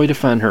rushed away to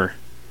find her.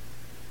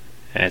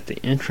 At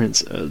the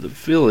entrance of the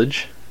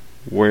village,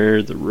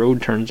 where the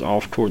road turns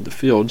off toward the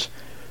fields,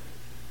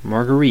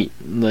 Marguerite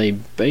lay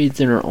bathed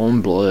in her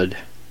own blood.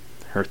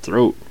 Her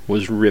throat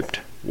was ripped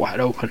wide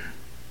open.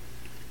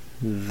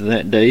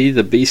 That day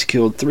the beast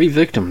killed 3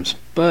 victims,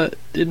 but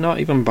did not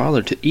even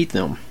bother to eat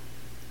them.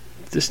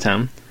 This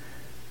time,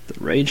 the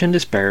rage and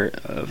despair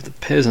of the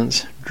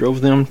peasants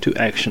drove them to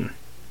action.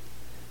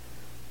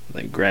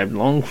 They grabbed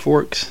long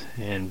forks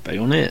and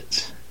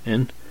bayonets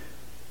and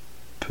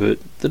put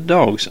the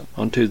dogs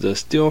onto the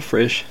still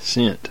fresh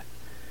scent.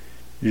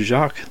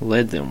 Jacques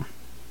led them.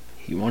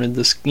 He wanted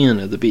the skin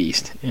of the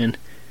beast, and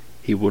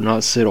he would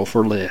not settle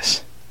for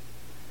less.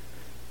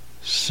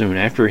 Soon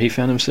after, he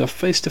found himself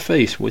face to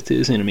face with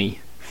his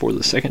enemy for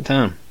the second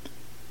time.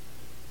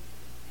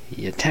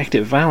 He attacked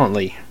it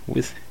violently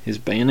with his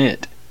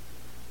bayonet.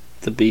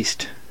 The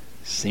beast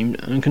seemed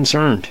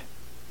unconcerned.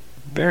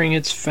 Baring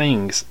its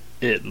fangs,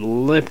 it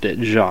leapt at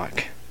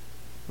Jacques.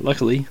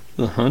 Luckily,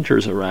 the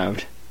hunters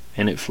arrived,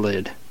 and it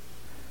fled.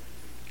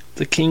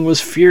 The king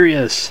was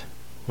furious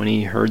when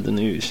he heard the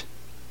news.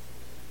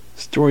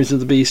 Stories of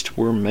the beast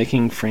were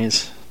making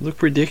France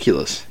look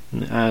ridiculous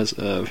in the eyes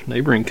of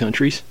neighboring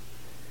countries.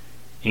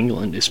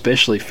 England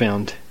especially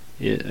found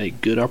it a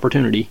good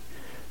opportunity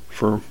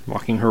for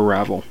mocking her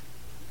rival.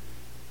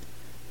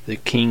 The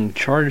king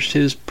charged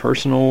his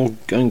personal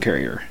gun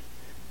carrier,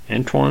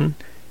 Antoine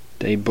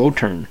de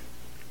Beautern,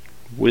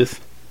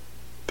 with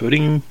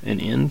putting an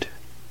end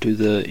to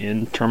the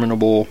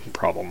interminable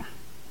problem.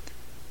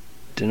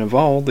 De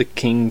Nerval, the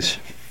king's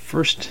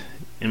first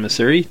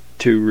emissary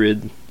to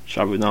rid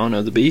Gévaudan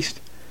of the beast,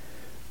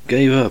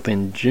 gave up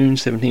in June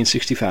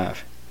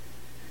 1765.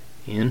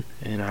 In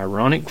an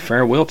ironic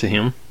farewell to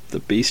him, the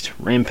beast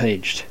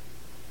rampaged.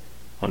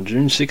 On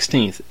June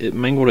 16th, it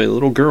mangled a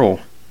little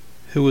girl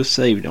who was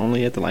saved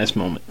only at the last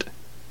moment.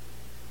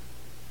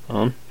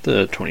 On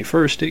the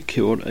 21st, it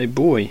killed a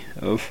boy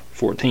of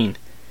 14,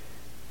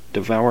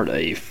 devoured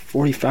a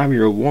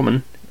 45-year-old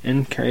woman,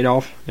 and carried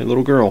off a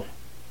little girl.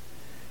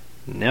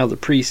 Now the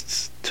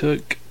priests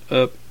took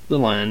up the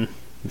line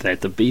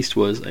that the beast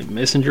was a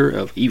messenger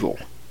of evil,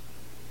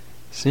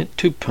 sent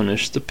to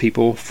punish the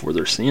people for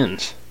their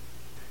sins.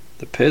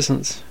 The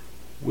peasants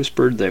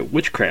whispered that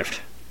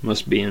witchcraft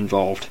must be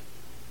involved.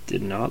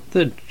 Did not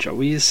the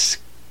Joyeuse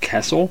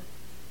castle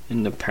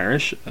in the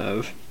parish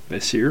of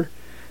Bessir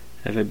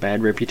have a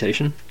bad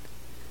reputation?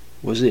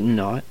 Was it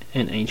not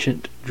an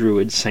ancient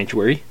druid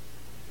sanctuary?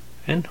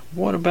 And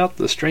what about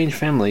the strange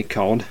family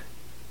called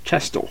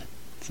Chastel?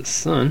 The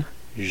son,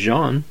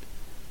 Jean,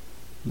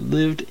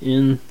 lived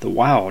in the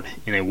wild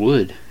in a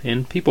wood,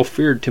 and people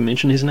feared to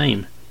mention his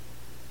name.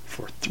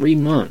 For 3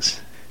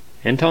 months,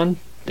 Antoine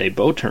de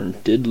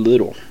Beautern did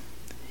little.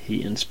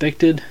 He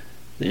inspected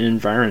the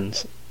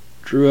environs,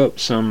 drew up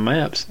some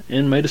maps,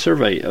 and made a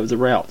survey of the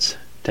routes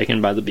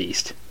taken by the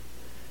beast.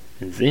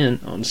 And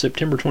then, on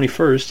September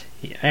 21st,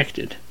 he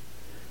acted,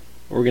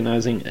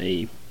 organizing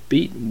a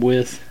beat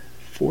with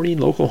 40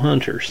 local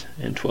hunters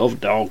and 12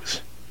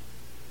 dogs.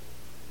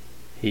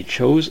 He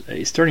chose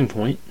a starting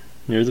point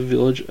near the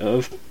village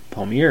of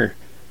Pommier,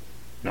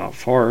 not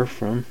far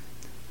from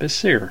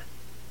Bessir.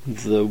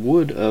 The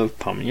wood of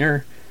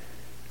Pommier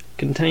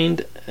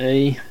contained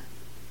a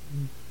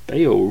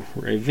bayou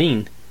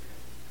ravine,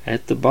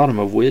 at the bottom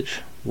of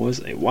which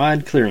was a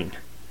wide clearing.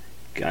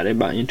 Guided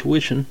by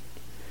intuition,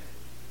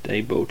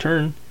 de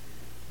Beautern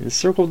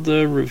encircled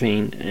the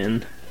ravine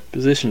and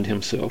positioned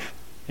himself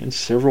and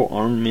several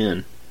armed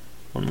men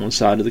on one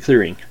side of the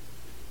clearing.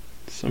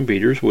 Some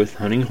beaters with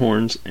hunting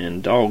horns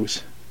and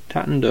dogs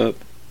tightened up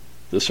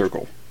the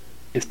circle.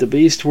 If the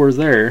beast were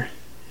there,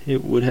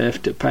 it would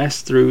have to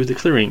pass through the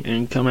clearing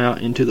and come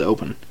out into the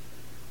open.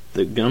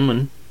 The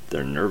gunmen,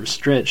 their nerves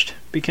stretched,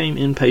 became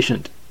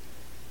impatient.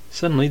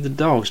 Suddenly the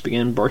dogs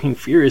began barking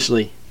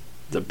furiously.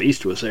 The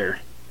beast was there.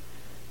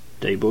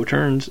 De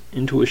Beautern's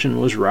intuition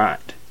was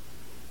right.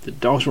 The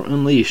dogs were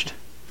unleashed.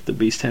 The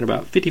beast had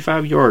about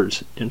 55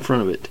 yards in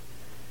front of it.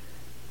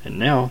 And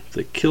now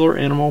the killer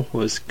animal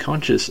was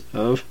conscious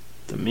of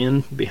the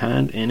men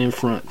behind and in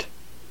front.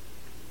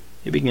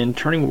 It began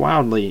turning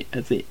wildly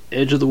at the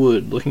edge of the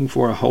wood, looking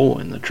for a hole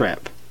in the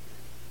trap.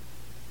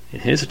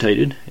 It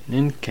hesitated and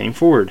then came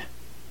forward,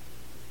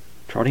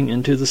 trotting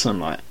into the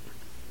sunlight.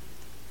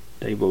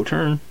 De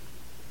Beautern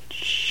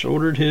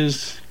shouldered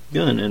his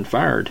gun and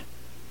fired.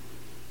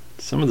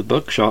 Some of the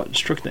buckshot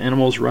struck the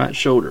animal's right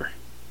shoulder.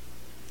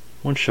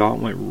 One shot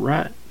went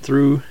right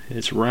through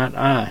its right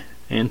eye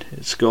and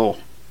its skull.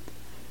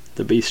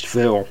 The beast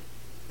fell.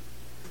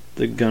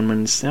 The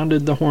gunman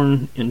sounded the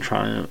horn in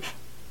triumph.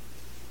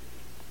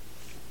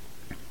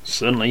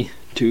 Suddenly,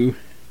 to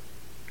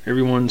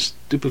everyone's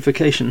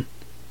stupefaction,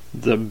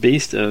 the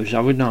beast of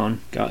Gévaudan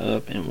got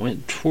up and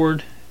went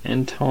toward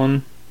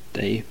Antoine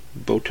de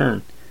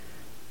Beautern.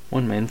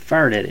 One man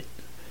fired at it,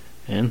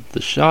 and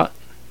the shot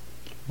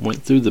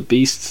went through the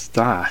beast's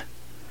thigh.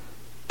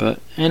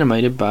 But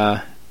animated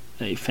by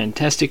a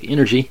fantastic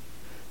energy,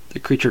 the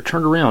creature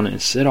turned around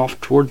and set off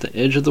toward the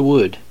edge of the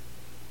wood,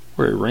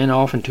 where it ran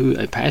off into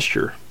a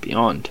pasture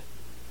beyond.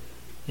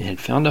 It had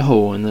found a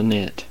hole in the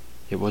net.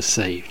 It was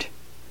saved.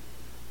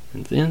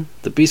 And then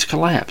the beast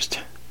collapsed,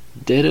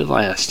 dead at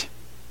last.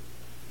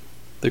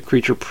 The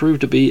creature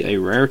proved to be a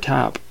rare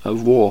type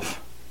of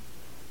wolf.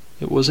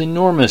 It was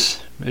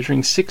enormous,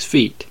 measuring 6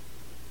 feet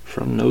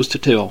from nose to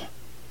tail.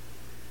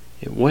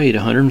 It weighed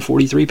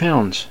 143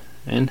 pounds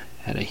and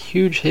had a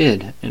huge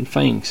head and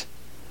fangs,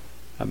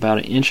 about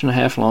 1.5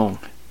 inches long.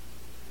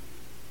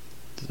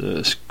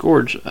 The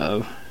scourge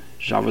of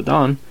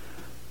Gévaudan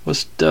was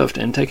stuffed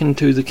and taken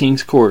to the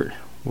king's court,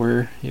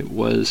 where it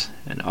was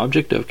an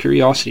object of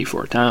curiosity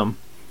for a time.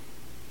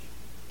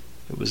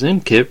 It was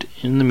then kept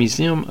in the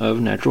Museum of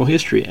Natural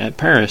History at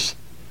Paris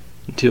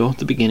until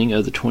the beginning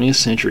of the 20th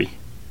century.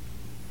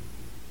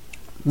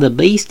 The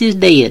beast is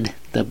dead.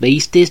 The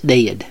beast is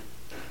dead.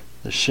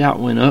 The shout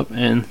went up,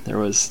 and there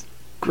was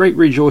great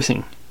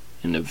rejoicing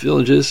in the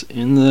villages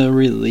in the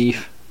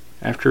relief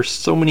after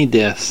so many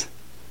deaths.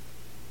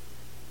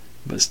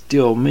 But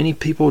still many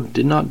people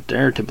did not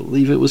dare to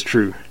believe it was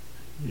true.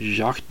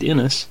 Jacques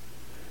Dennis,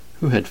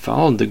 who had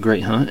followed the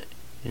great hunt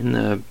in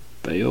the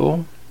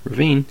Bayeux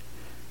ravine,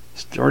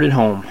 started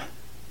home,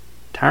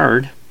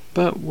 tired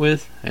but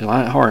with a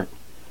light heart.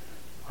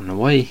 On the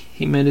way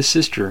he met his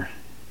sister,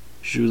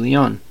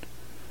 Juliane,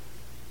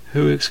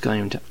 who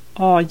exclaimed,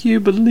 "Ah, you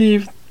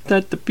believe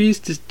that the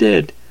beast is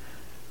dead?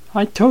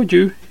 I told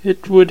you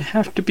it would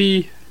have to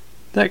be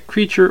that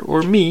creature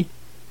or me,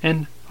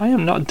 and I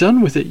am not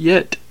done with it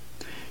yet.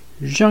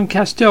 Jean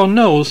Castell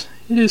knows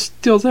it is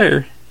still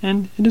there,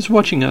 and it is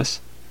watching us.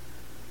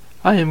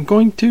 I am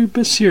going to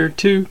Bessir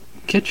to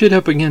catch it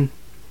up again."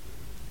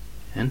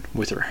 And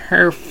with her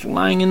hair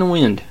flying in the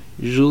wind,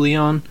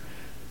 Juliane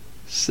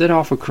set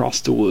off across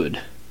the wood.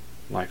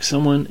 Like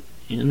someone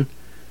in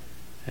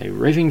a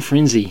raving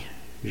frenzy,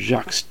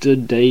 Jacques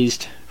stood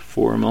dazed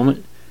for a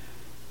moment,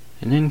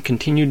 and then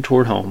continued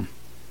toward home.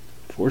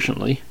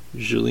 Fortunately,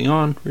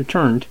 Juliane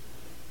returned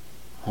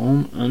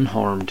home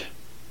unharmed,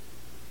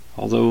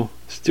 although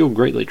still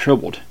greatly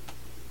troubled.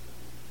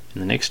 In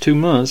the next 2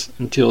 months,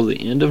 until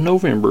the end of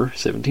November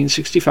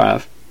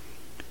 1765,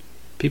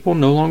 people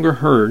no longer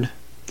heard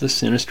the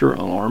sinister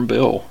alarm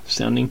bell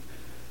sounding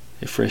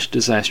a fresh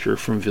disaster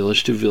from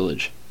village to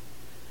village.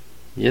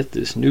 Yet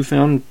this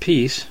newfound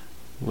peace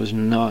was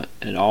not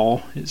at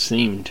all it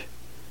seemed.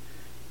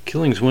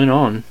 Killings went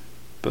on,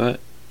 but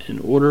an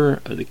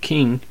order of the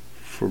king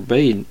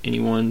forbade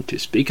anyone to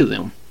speak of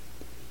them.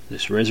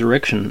 This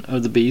resurrection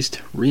of the beast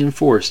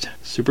reinforced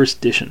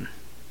superstition.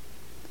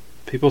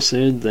 People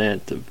said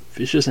that the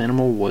vicious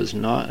animal was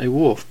not a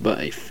wolf, but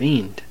a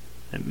fiend,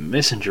 a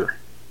messenger.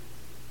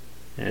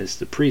 As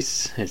the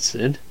priests had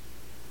said,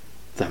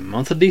 the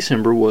month of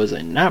December was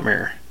a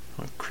nightmare.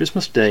 On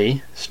Christmas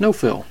Day, snow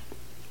fell.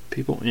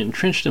 People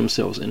entrenched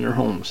themselves in their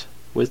homes,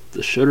 with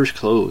the shutters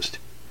closed.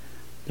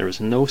 There was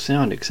no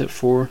sound except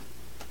for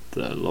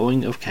the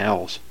lowing of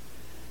cows.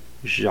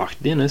 Jacques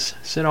Dennis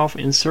set off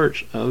in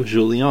search of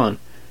Juliane,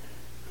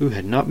 who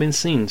had not been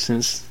seen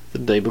since the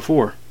day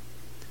before.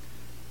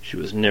 She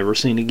was never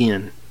seen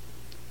again.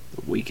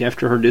 A week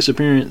after her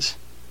disappearance,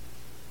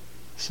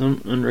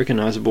 some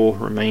unrecognizable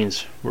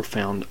remains were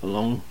found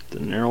along the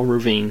narrow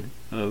ravine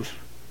of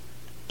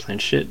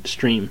Planchette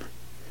Stream.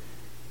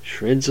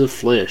 Shreds of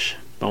flesh,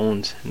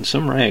 bones, and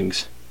some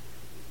rags.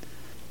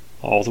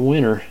 All the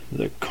winter,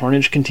 the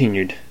carnage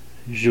continued.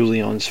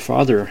 Juliane's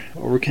father,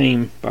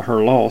 overcome by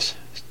her loss,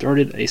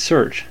 started a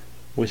search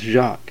with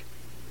Jacques.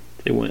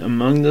 They went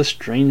among the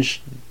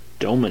strange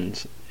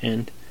dolmens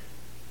and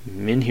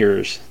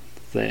menhirs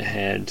that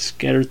had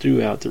scattered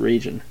throughout the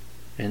region,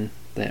 and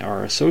that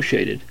are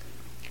associated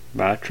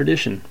by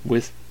tradition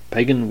with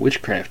pagan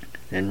witchcraft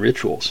and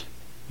rituals,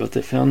 but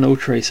they found no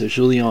trace of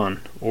Juliane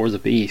or the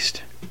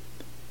beast.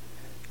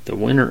 The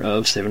winter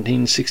of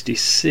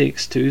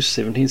 1766 to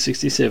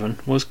 1767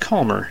 was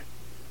calmer,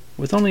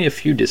 with only a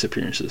few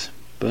disappearances,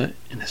 but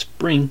in the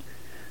spring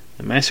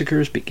the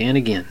massacres began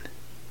again.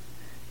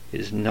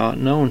 It is not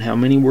known how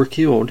many were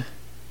killed.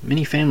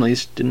 Many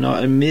families did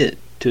not admit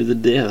to the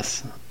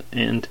deaths,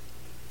 and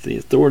the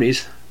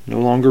authorities no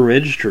longer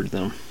registered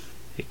them.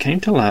 It came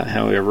to light,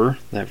 however,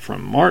 that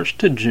from March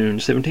to June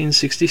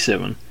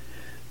 1767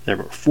 there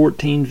were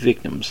 14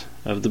 victims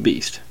of the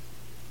beast,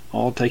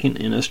 all taken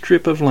in a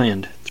strip of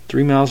land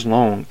 3 miles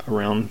long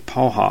around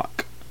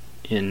Pauhac.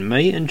 In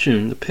May and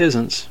June the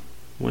peasants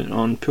went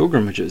on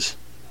pilgrimages,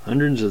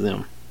 hundreds of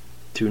them,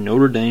 to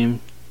Notre Dame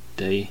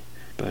de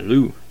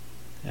Bayeux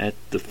at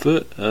the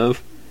foot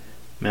of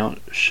Mount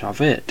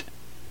Chauvet.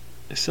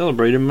 They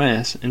celebrated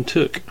Mass and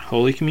took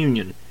Holy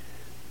Communion.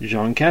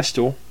 Jean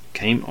Castell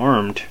came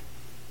armed.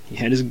 He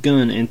had his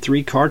gun and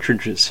 3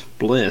 cartridges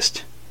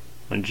blessed.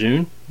 On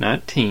June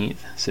 19,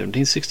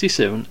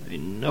 1767, a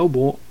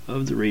noble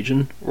of the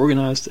region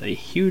organized a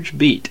huge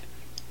beat.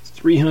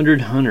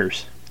 300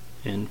 hunters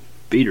and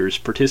beaters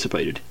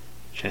participated.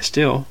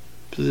 Chastel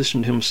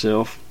positioned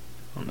himself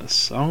on the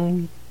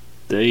Saint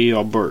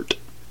d'Aubert,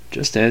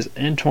 just as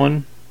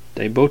Antoine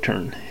de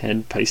Beautern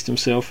had placed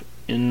himself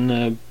in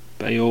the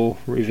Bayeux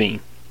ravine.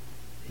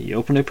 He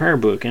opened a prayer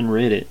book and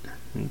read it,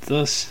 and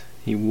thus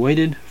he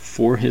waited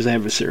for his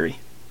adversary.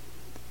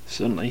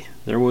 Suddenly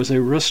there was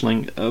a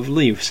rustling of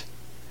leaves,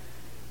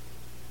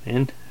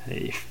 and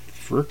a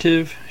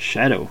furtive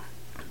shadow.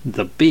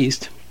 The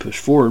beast, pushed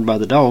forward by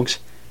the dogs,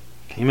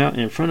 came out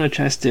in front of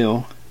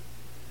Chastel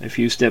a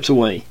few steps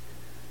away.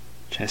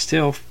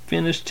 Chastel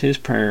finished his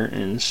prayer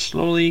and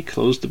slowly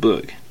closed the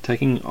book,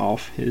 taking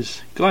off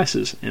his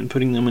glasses and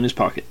putting them in his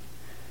pocket.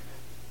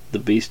 The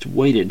beast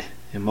waited,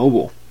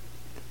 immobile.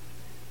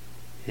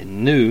 It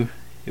knew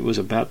it was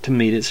about to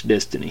meet its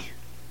destiny.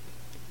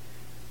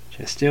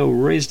 Chastel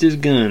raised his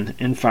gun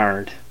and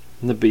fired,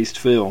 and the beast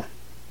fell.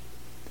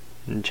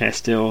 And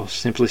Chastel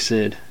simply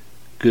said,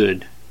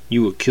 "Good,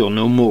 you will kill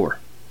no more."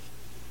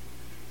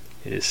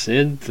 It is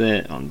said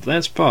that on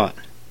that spot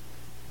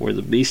where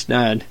the beast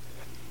died,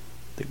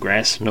 the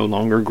grass no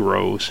longer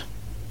grows.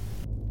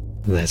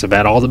 That's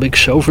about all the big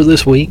show for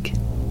this week.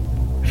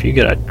 If you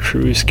got a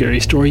true scary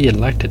story you'd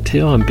like to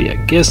tell and be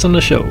a guest on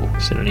the show,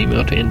 send an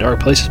email to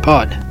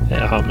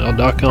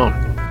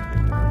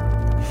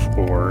indarkplacespod@hotmail.com.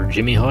 For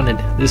Jimmy Haunted,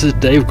 this is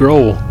Dave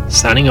Grohl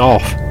signing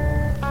off.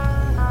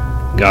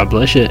 God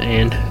bless you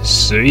and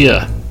see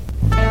ya.